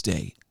promoters to this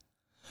day.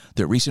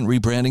 Their recent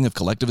rebranding of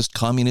collectivist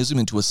communism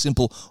into a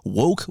simple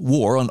woke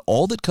war on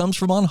all that comes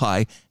from on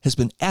high has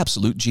been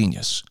absolute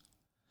genius.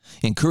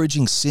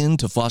 Encouraging sin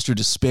to foster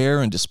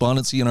despair and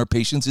despondency in our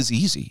patients is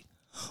easy.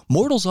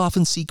 Mortals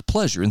often seek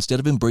pleasure instead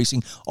of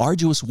embracing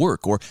arduous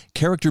work or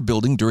character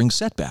building during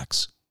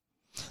setbacks.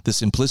 The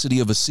simplicity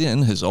of a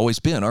sin has always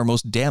been our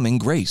most damning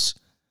grace.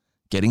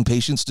 Getting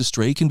patients to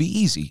stray can be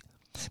easy.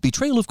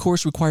 Betrayal, of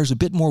course, requires a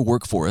bit more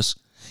work for us.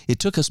 It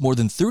took us more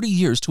than 30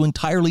 years to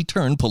entirely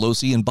turn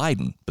Pelosi and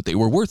Biden, but they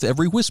were worth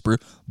every whisper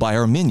by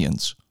our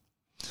minions.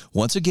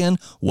 Once again,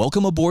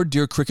 welcome aboard,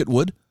 dear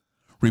Cricketwood.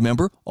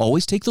 Remember,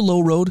 always take the low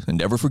road and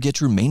never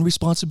forget your main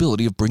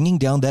responsibility of bringing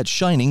down that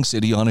shining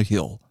city on a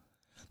hill.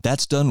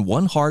 That's done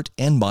one heart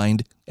and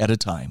mind at a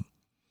time.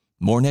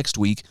 More next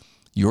week.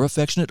 Your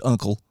affectionate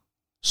uncle,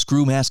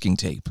 Screw Masking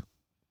Tape.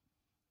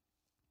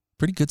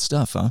 Pretty good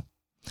stuff, huh?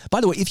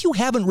 By the way, if you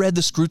haven't read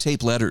the Screw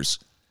Tape letters,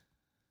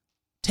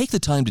 take the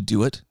time to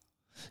do it.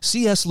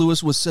 C.S.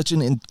 Lewis was such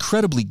an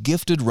incredibly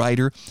gifted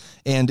writer,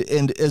 and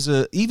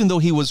even though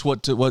he was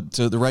what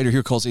the writer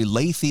here calls a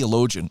lay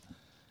theologian,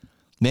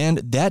 man,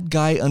 that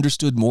guy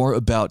understood more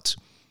about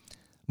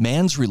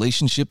man's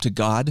relationship to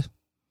God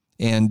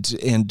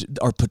and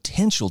our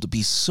potential to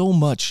be so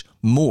much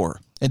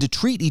more and to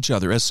treat each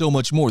other as so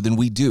much more than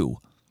we do.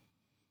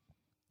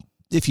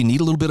 If you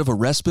need a little bit of a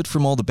respite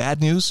from all the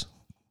bad news,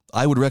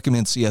 I would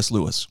recommend C.S.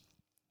 Lewis.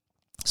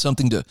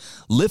 Something to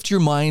lift your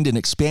mind and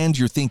expand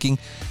your thinking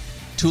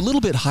to a little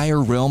bit higher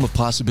realm of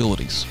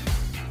possibilities.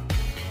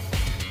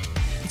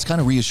 It's kind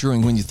of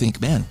reassuring when you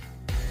think, man,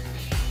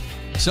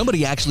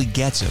 somebody actually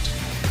gets it.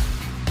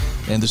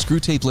 And the Screw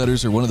Tape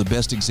letters are one of the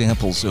best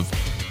examples of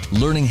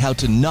learning how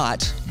to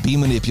not be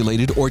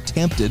manipulated or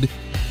tempted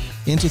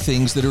into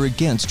things that are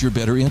against your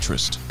better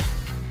interest.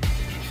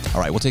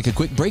 All right, we'll take a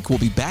quick break. We'll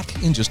be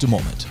back in just a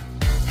moment.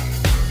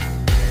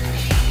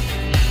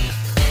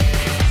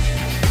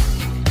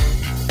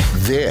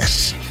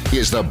 This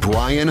is the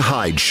Brian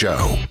Hyde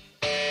Show.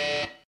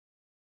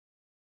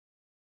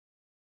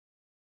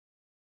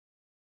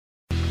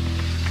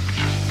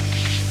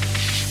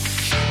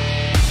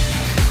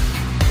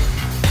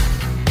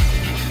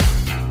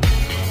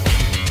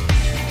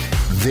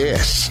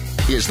 This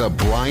is the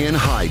Brian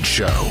Hyde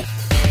Show.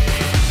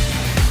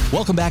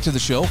 Welcome back to the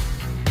show.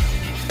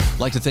 I'd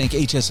like to thank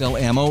HSL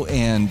Ammo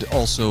and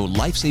also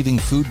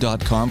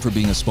LifesavingFood.com for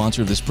being a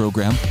sponsor of this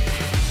program.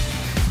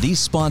 These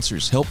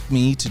sponsors help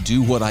me to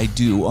do what I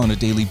do on a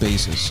daily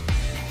basis.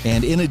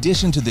 And in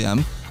addition to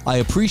them, I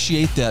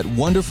appreciate that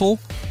wonderful,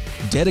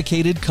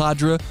 dedicated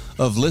cadre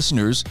of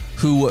listeners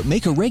who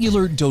make a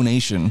regular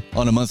donation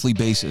on a monthly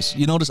basis.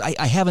 You notice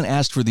I haven't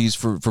asked for these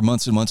for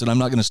months and months, and I'm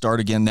not going to start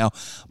again now,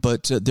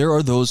 but there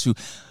are those who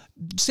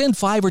send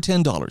 $5 or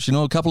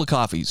 $10, a couple of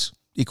coffees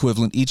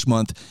equivalent each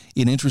month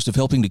in interest of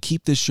helping to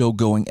keep this show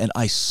going, and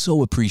I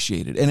so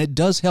appreciate it. And it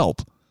does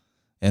help.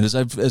 And as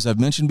I've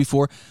mentioned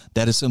before,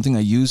 that is something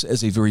I use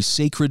as a very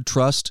sacred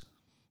trust.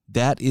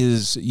 That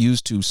is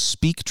used to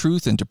speak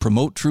truth and to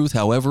promote truth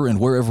however and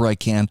wherever I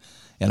can.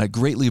 And I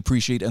greatly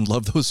appreciate and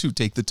love those who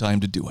take the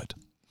time to do it.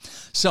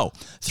 So,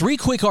 3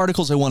 quick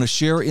articles I want to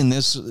share in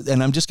this,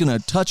 and I'm just going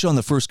to touch on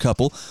the first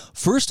couple.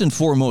 First and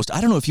foremost,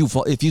 I don't know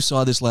if you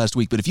saw this last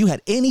week, but if you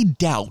had any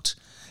doubt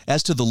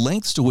as to the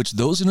lengths to which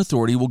those in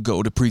authority will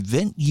go to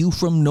prevent you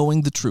from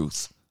knowing the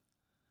truth,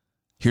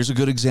 here's a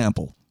good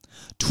example.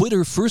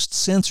 Twitter first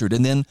censored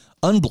and then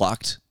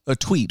unblocked a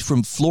tweet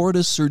from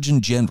Florida's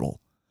Surgeon General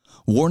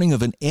warning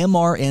of an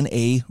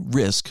mRNA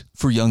risk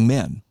for young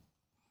men.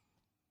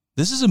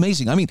 This is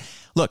amazing. I mean,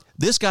 look,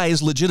 this guy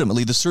is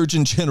legitimately the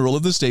Surgeon General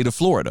of the state of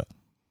Florida.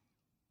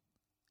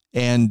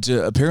 And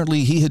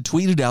apparently he had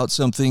tweeted out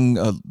something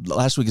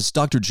last week. It's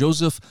Dr.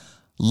 Joseph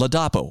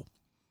Ladapo.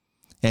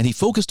 And he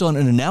focused on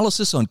an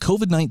analysis on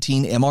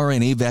COVID-19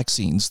 mRNA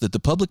vaccines that the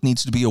public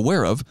needs to be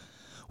aware of,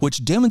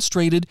 which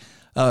demonstrated,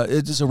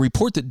 it is a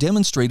report that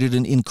demonstrated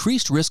an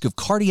increased risk of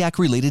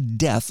cardiac-related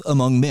death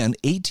among men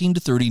 18 to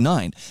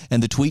 39.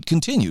 And the tweet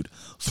continued,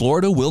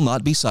 Florida will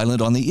not be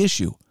silent on the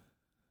issue.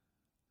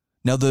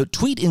 Now, the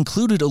tweet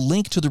included a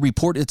link to the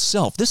report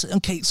itself.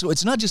 So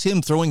it's not just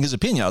him throwing his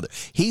opinion out there.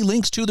 He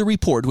links to the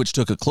report, which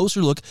took a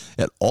closer look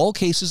at all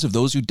cases of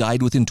those who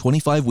died within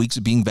 25 weeks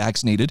of being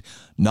vaccinated,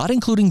 not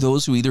including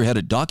those who either had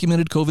a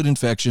documented COVID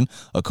infection,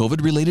 a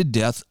COVID-related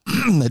death,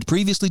 had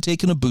previously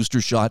taken a booster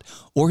shot,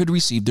 or had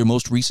received their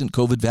most recent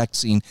COVID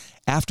vaccine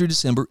after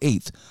December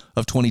 8th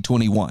of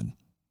 2021.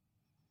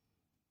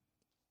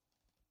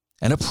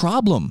 And a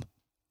problem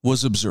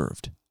was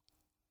observed,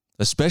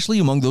 especially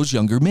among those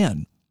younger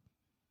men.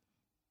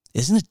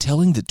 Isn't it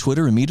telling that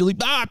Twitter immediately,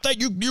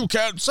 you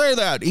can't say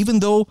that, even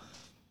though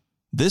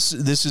this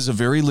is a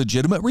very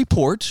legitimate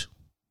report,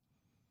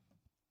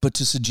 but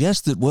to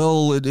suggest that,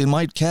 well, it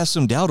might cast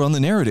some doubt on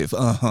the narrative.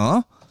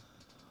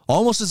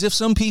 Almost as if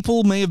some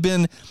people may have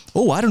been,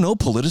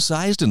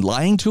 politicized and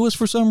lying to us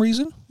for some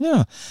reason.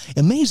 Yeah,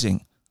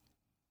 amazing.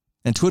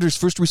 And Twitter's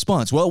first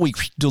response, well, we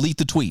delete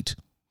the tweet.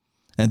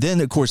 And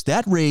then, of course,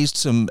 that raised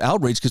some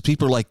outrage because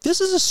people are like,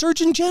 this is a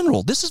Surgeon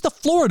General. This is the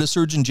Florida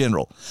Surgeon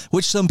General,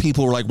 which some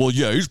people were like, well,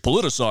 yeah, he's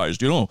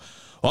politicized, you know.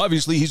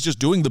 Obviously, he's just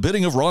doing the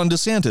bidding of Ron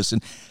DeSantis.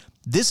 And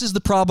this is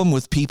the problem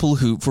with people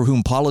for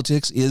whom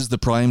politics is the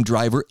prime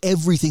driver.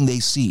 Everything they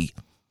see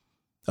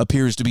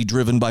appears to be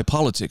driven by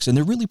politics, and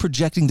they're really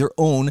projecting their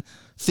own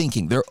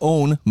thinking, their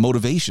own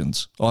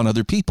motivations on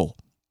other people.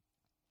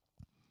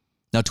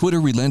 Now,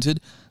 Twitter relented.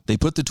 They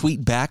put the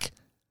tweet back.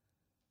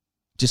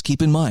 Just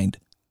keep in mind,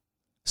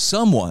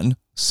 someone,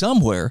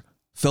 somewhere,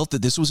 felt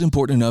that this was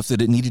important enough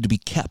that it needed to be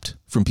kept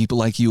from people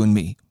like you and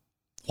me.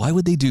 Why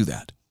would they do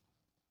that?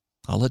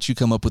 I'll let you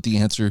come up with the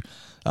answer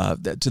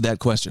to that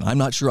question. I'm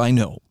not sure I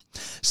know.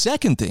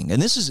 Second thing,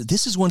 and this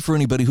is one for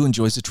anybody who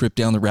enjoys a trip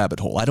down the rabbit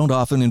hole. I don't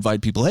often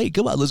invite people, hey,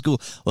 come on, let's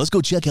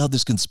go check out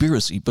this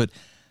conspiracy. But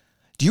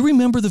do you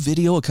remember the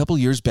video a couple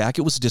years back?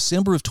 It was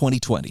December of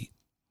 2020.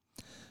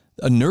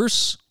 A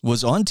nurse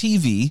was on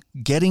TV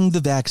getting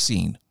the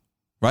vaccine,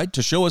 right,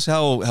 to show us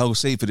how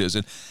safe it is.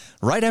 And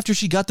right after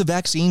she got the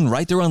vaccine,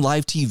 right there on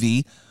live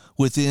TV,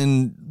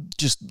 within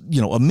just,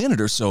 a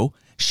minute or so,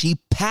 she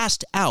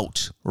passed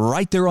out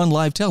right there on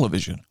live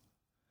television.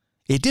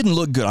 It didn't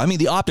look good. I mean,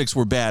 the optics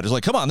were bad. It's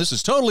like, come on, this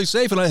is totally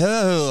safe.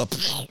 And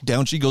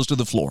down she goes to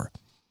the floor.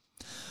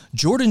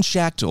 Jordan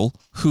Schachtel,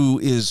 who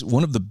is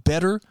one of the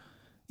better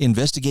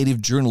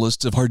investigative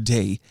journalists of our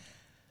day,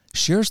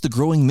 shares the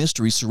growing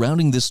mystery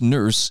surrounding this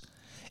nurse.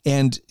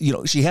 And,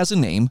 she has a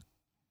name.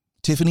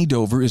 Tiffany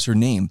Dover is her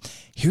name.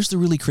 Here's the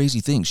really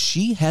crazy thing.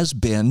 She has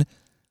been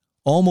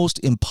almost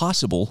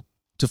impossible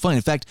to find.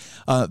 In fact,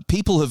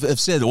 people have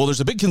said, well,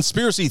 there's a big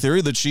conspiracy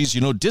theory that she's,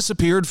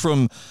 disappeared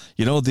from,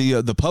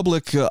 the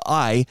public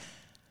eye.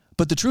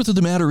 But the truth of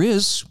the matter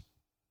is,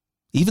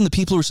 even the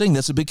people who are saying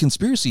that's a big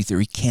conspiracy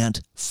theory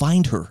can't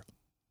find her.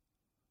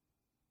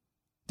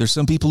 There's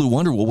some people who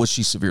wonder, well, was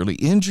she severely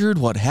injured?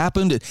 What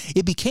happened?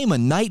 It became a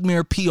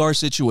nightmare PR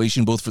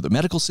situation, both for the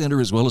medical center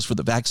as well as for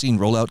the vaccine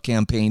rollout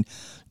campaign.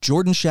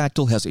 Jordan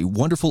Schachtel has a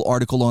wonderful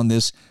article on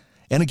this.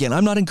 And again,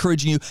 I'm not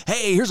encouraging you,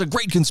 hey, here's a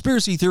great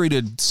conspiracy theory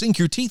to sink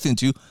your teeth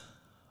into.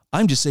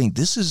 I'm just saying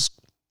this is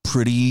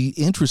pretty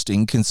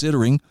interesting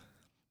considering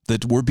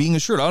that we're being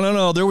assured, oh,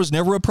 no, there was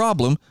never a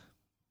problem.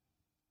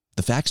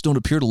 The facts don't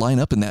appear to line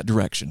up in that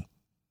direction.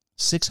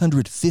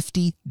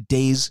 650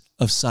 days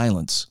of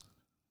silence.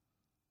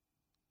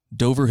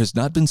 Dover has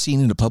not been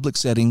seen in a public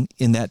setting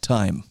in that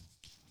time.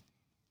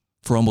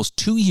 For almost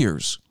 2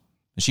 years,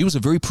 she was a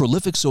very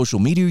prolific social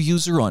media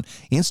user on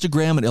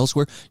Instagram and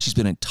elsewhere. She's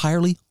been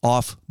entirely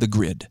off the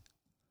grid.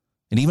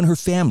 And even her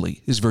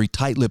family is very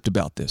tight-lipped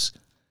about this.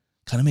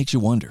 Kind of makes you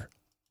wonder,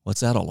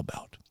 what's that all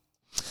about?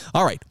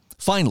 All right,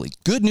 finally,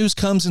 good news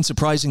comes in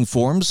surprising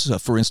forms.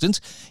 For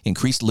instance,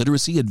 increased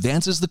literacy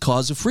advances the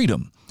cause of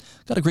freedom.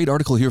 Got a great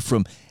article here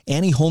from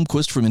Annie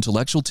Holmquist from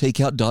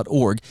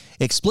intellectualtakeout.org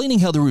explaining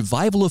how the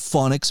revival of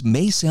phonics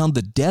may sound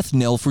the death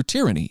knell for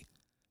tyranny.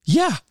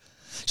 Yeah.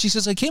 She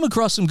says, I came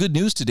across some good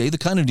news today, the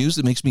kind of news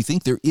that makes me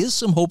think there is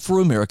some hope for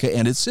America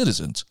and its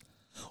citizens.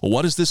 Well,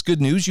 what is this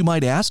good news, you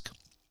might ask?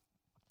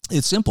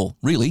 It's simple,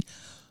 really.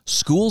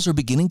 Schools are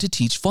beginning to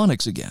teach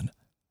phonics again.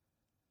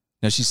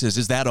 Now, she says,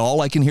 is that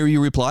all? I can hear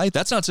you reply.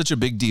 That's not such a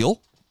big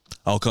deal.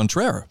 Au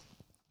contraire.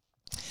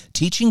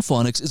 Teaching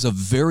phonics is a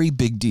very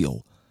big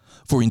deal.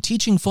 For in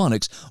teaching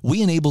phonics,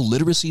 we enable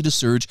literacy to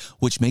surge,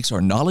 which makes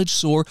our knowledge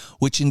soar,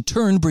 which in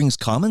turn brings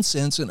common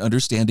sense and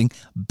understanding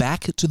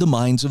back to the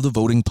minds of the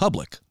voting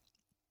public.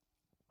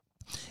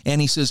 And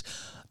he says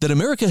that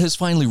America has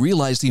finally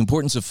realized the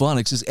importance of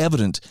phonics is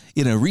evident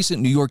in a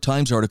recent New York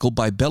Times article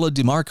by Bella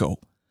DeMarco,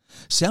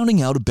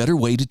 sounding out a better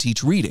way to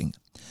teach reading.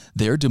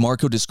 There,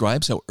 DeMarco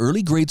describes how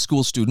early grade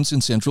school students in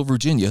Central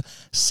Virginia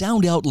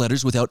sound out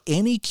letters without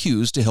any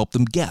cues to help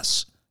them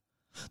guess.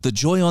 The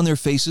joy on their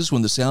faces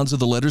when the sounds of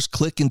the letters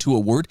click into a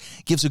word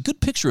gives a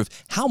good picture of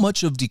how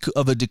much of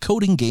a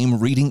decoding game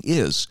reading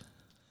is.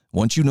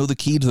 Once you know the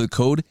key to the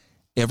code,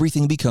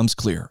 everything becomes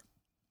clear.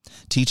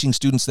 Teaching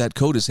students that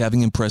code is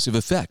having impressive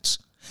effects.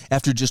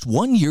 After just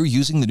 1 year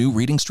using the new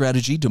reading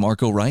strategy,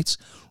 DeMarco writes,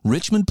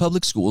 Richmond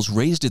Public Schools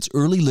raised its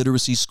early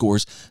literacy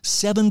scores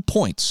 7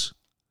 points,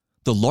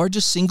 the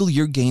largest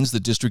single-year gains the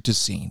district has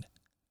seen.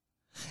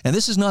 And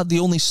this is not the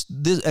only,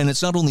 and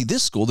it's not only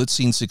this school that's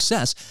seen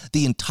success.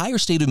 The entire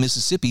state of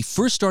Mississippi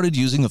first started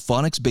using a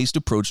phonics-based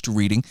approach to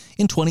reading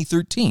in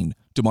 2013,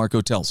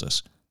 DeMarco tells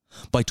us.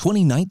 By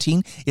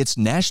 2019, its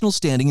national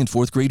standing in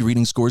fourth grade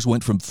reading scores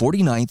went from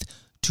 49th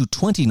to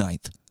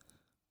 29th.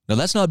 Now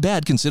that's not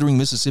bad considering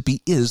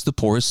Mississippi is the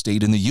poorest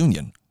state in the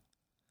union.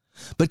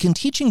 But can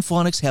teaching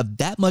phonics have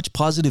that much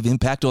positive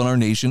impact on our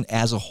nation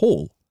as a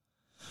whole?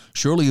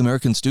 Surely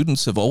American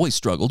students have always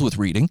struggled with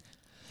reading.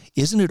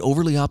 Isn't it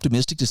overly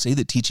optimistic to say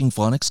that teaching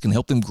phonics can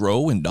help them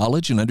grow in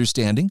knowledge and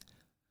understanding?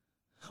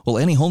 Well,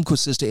 Annie Holmquist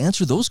says to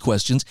answer those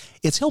questions,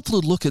 it's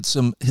helpful to look at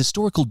some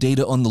historical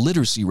data on the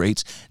literacy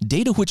rates,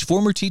 data which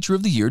former Teacher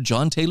of the Year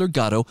John Taylor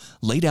Gatto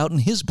laid out in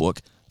his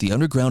book, The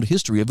Underground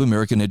History of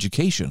American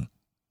Education.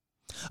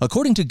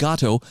 According to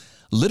Gatto,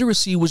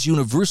 literacy was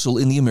universal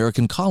in the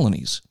American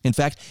colonies. In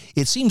fact,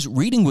 it seems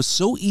reading was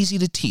so easy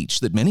to teach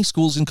that many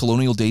schools in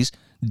colonial days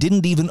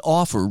didn't even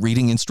offer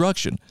reading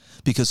instruction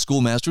because few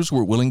schoolmasters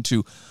were willing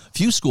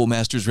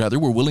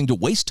to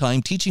waste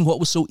time teaching what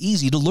was so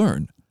easy to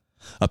learn.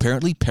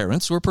 Apparently,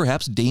 parents or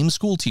perhaps dame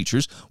school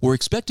teachers were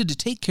expected to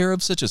take care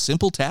of such a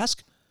simple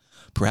task.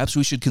 Perhaps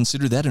we should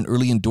consider that an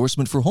early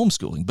endorsement for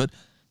homeschooling, but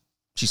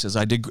she says,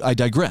 I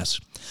digress.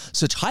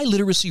 Such high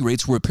literacy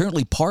rates were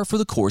apparently par for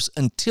the course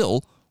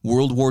until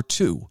World War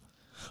II.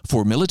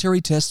 For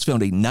military tests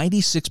found a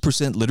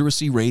 96%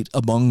 literacy rate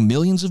among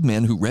millions of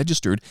men who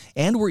registered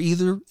and were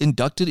either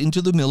inducted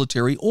into the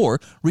military or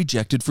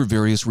rejected for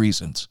various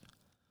reasons.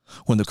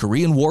 When the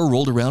Korean War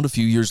rolled around a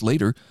few years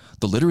later,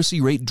 the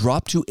literacy rate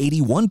dropped to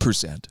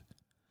 81%.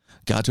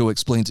 Gatto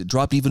explains it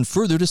dropped even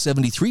further to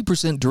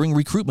 73% during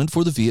recruitment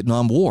for the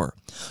Vietnam War.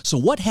 So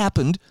what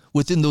happened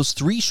within those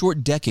 3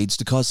 short decades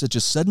to cause such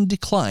a sudden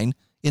decline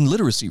in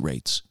literacy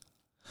rates?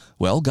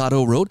 Well,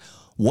 Gatto wrote,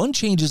 one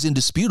change is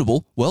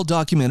indisputable, well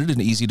documented,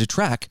 and easy to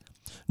track.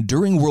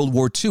 During World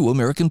War II,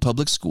 American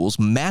public schools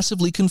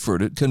massively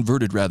converted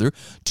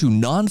to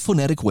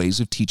non-phonetic ways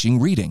of teaching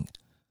reading.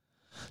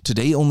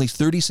 Today, only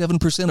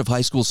 37% of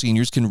high school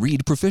seniors can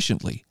read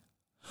proficiently.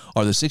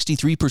 Are the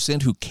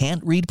 63% who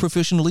can't read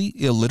proficiently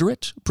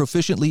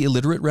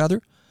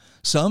illiterate?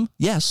 Some,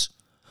 yes.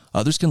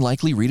 Others can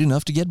likely read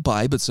enough to get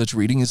by, but such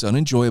reading is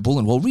unenjoyable,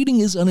 and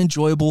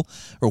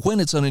when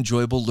it's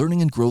unenjoyable,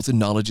 learning and growth in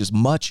knowledge is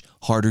much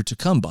harder to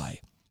come by.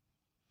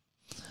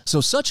 So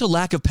such a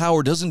lack of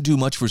power doesn't do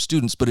much for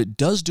students, but it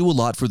does do a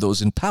lot for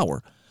those in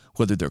power,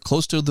 whether they're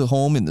close to the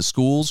home in the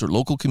schools or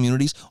local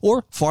communities,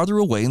 or farther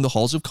away in the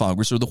halls of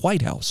Congress or the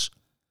White House.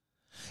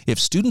 If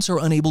students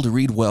are unable to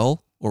read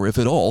well, or if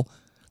at all,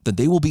 then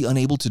they will be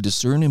unable to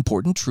discern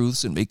important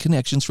truths and make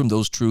connections from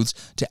those truths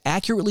to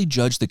accurately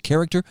judge the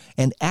character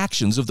and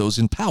actions of those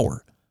in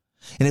power.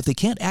 And if they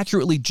can't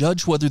accurately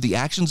judge whether the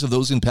actions of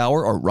those in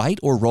power are right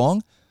or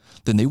wrong,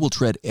 then they will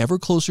tread ever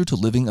closer to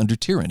living under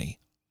tyranny.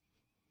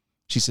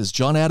 She says,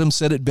 John Adams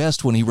said it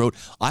best when he wrote,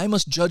 I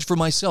must judge for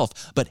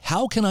myself, but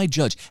how can I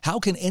judge? How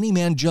can any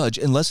man judge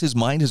unless his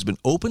mind has been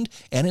opened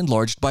and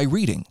enlarged by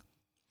reading?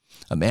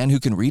 A man who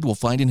can read will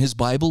find in his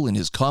Bible, in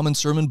his common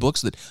sermon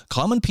books that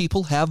common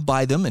people have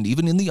by them, and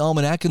even in the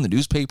almanac and the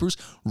newspapers,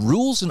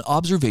 rules and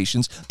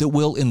observations that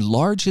will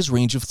enlarge his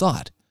range of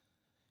thought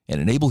and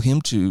enable him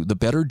to the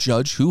better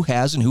judge who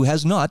has and who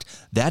has not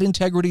that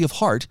integrity of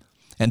heart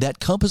and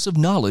that compass of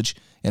knowledge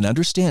and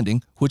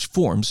understanding which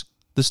forms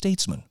the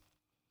statesman.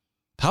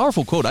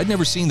 Powerful quote. I'd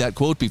never seen that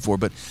quote before,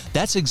 but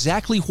that's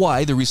exactly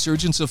why the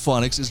resurgence of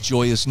phonics is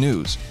joyous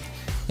news.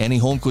 Annie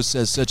Holmquist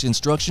says such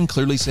instruction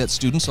clearly sets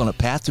students on a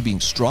path to being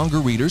stronger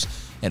readers,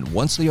 and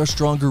once they are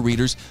stronger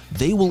readers,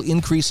 they will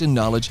increase in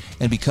knowledge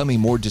and become a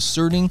more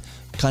discerning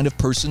kind of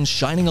person,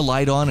 shining a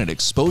light on and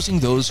exposing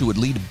those who would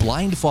lead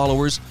blind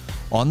followers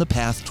on the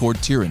path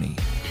toward tyranny.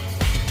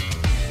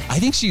 I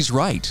think she's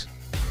right.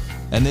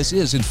 And this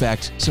is, in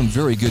fact, some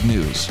very good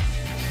news.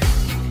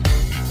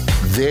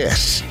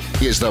 This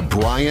is The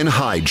Brian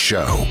Hyde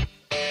Show.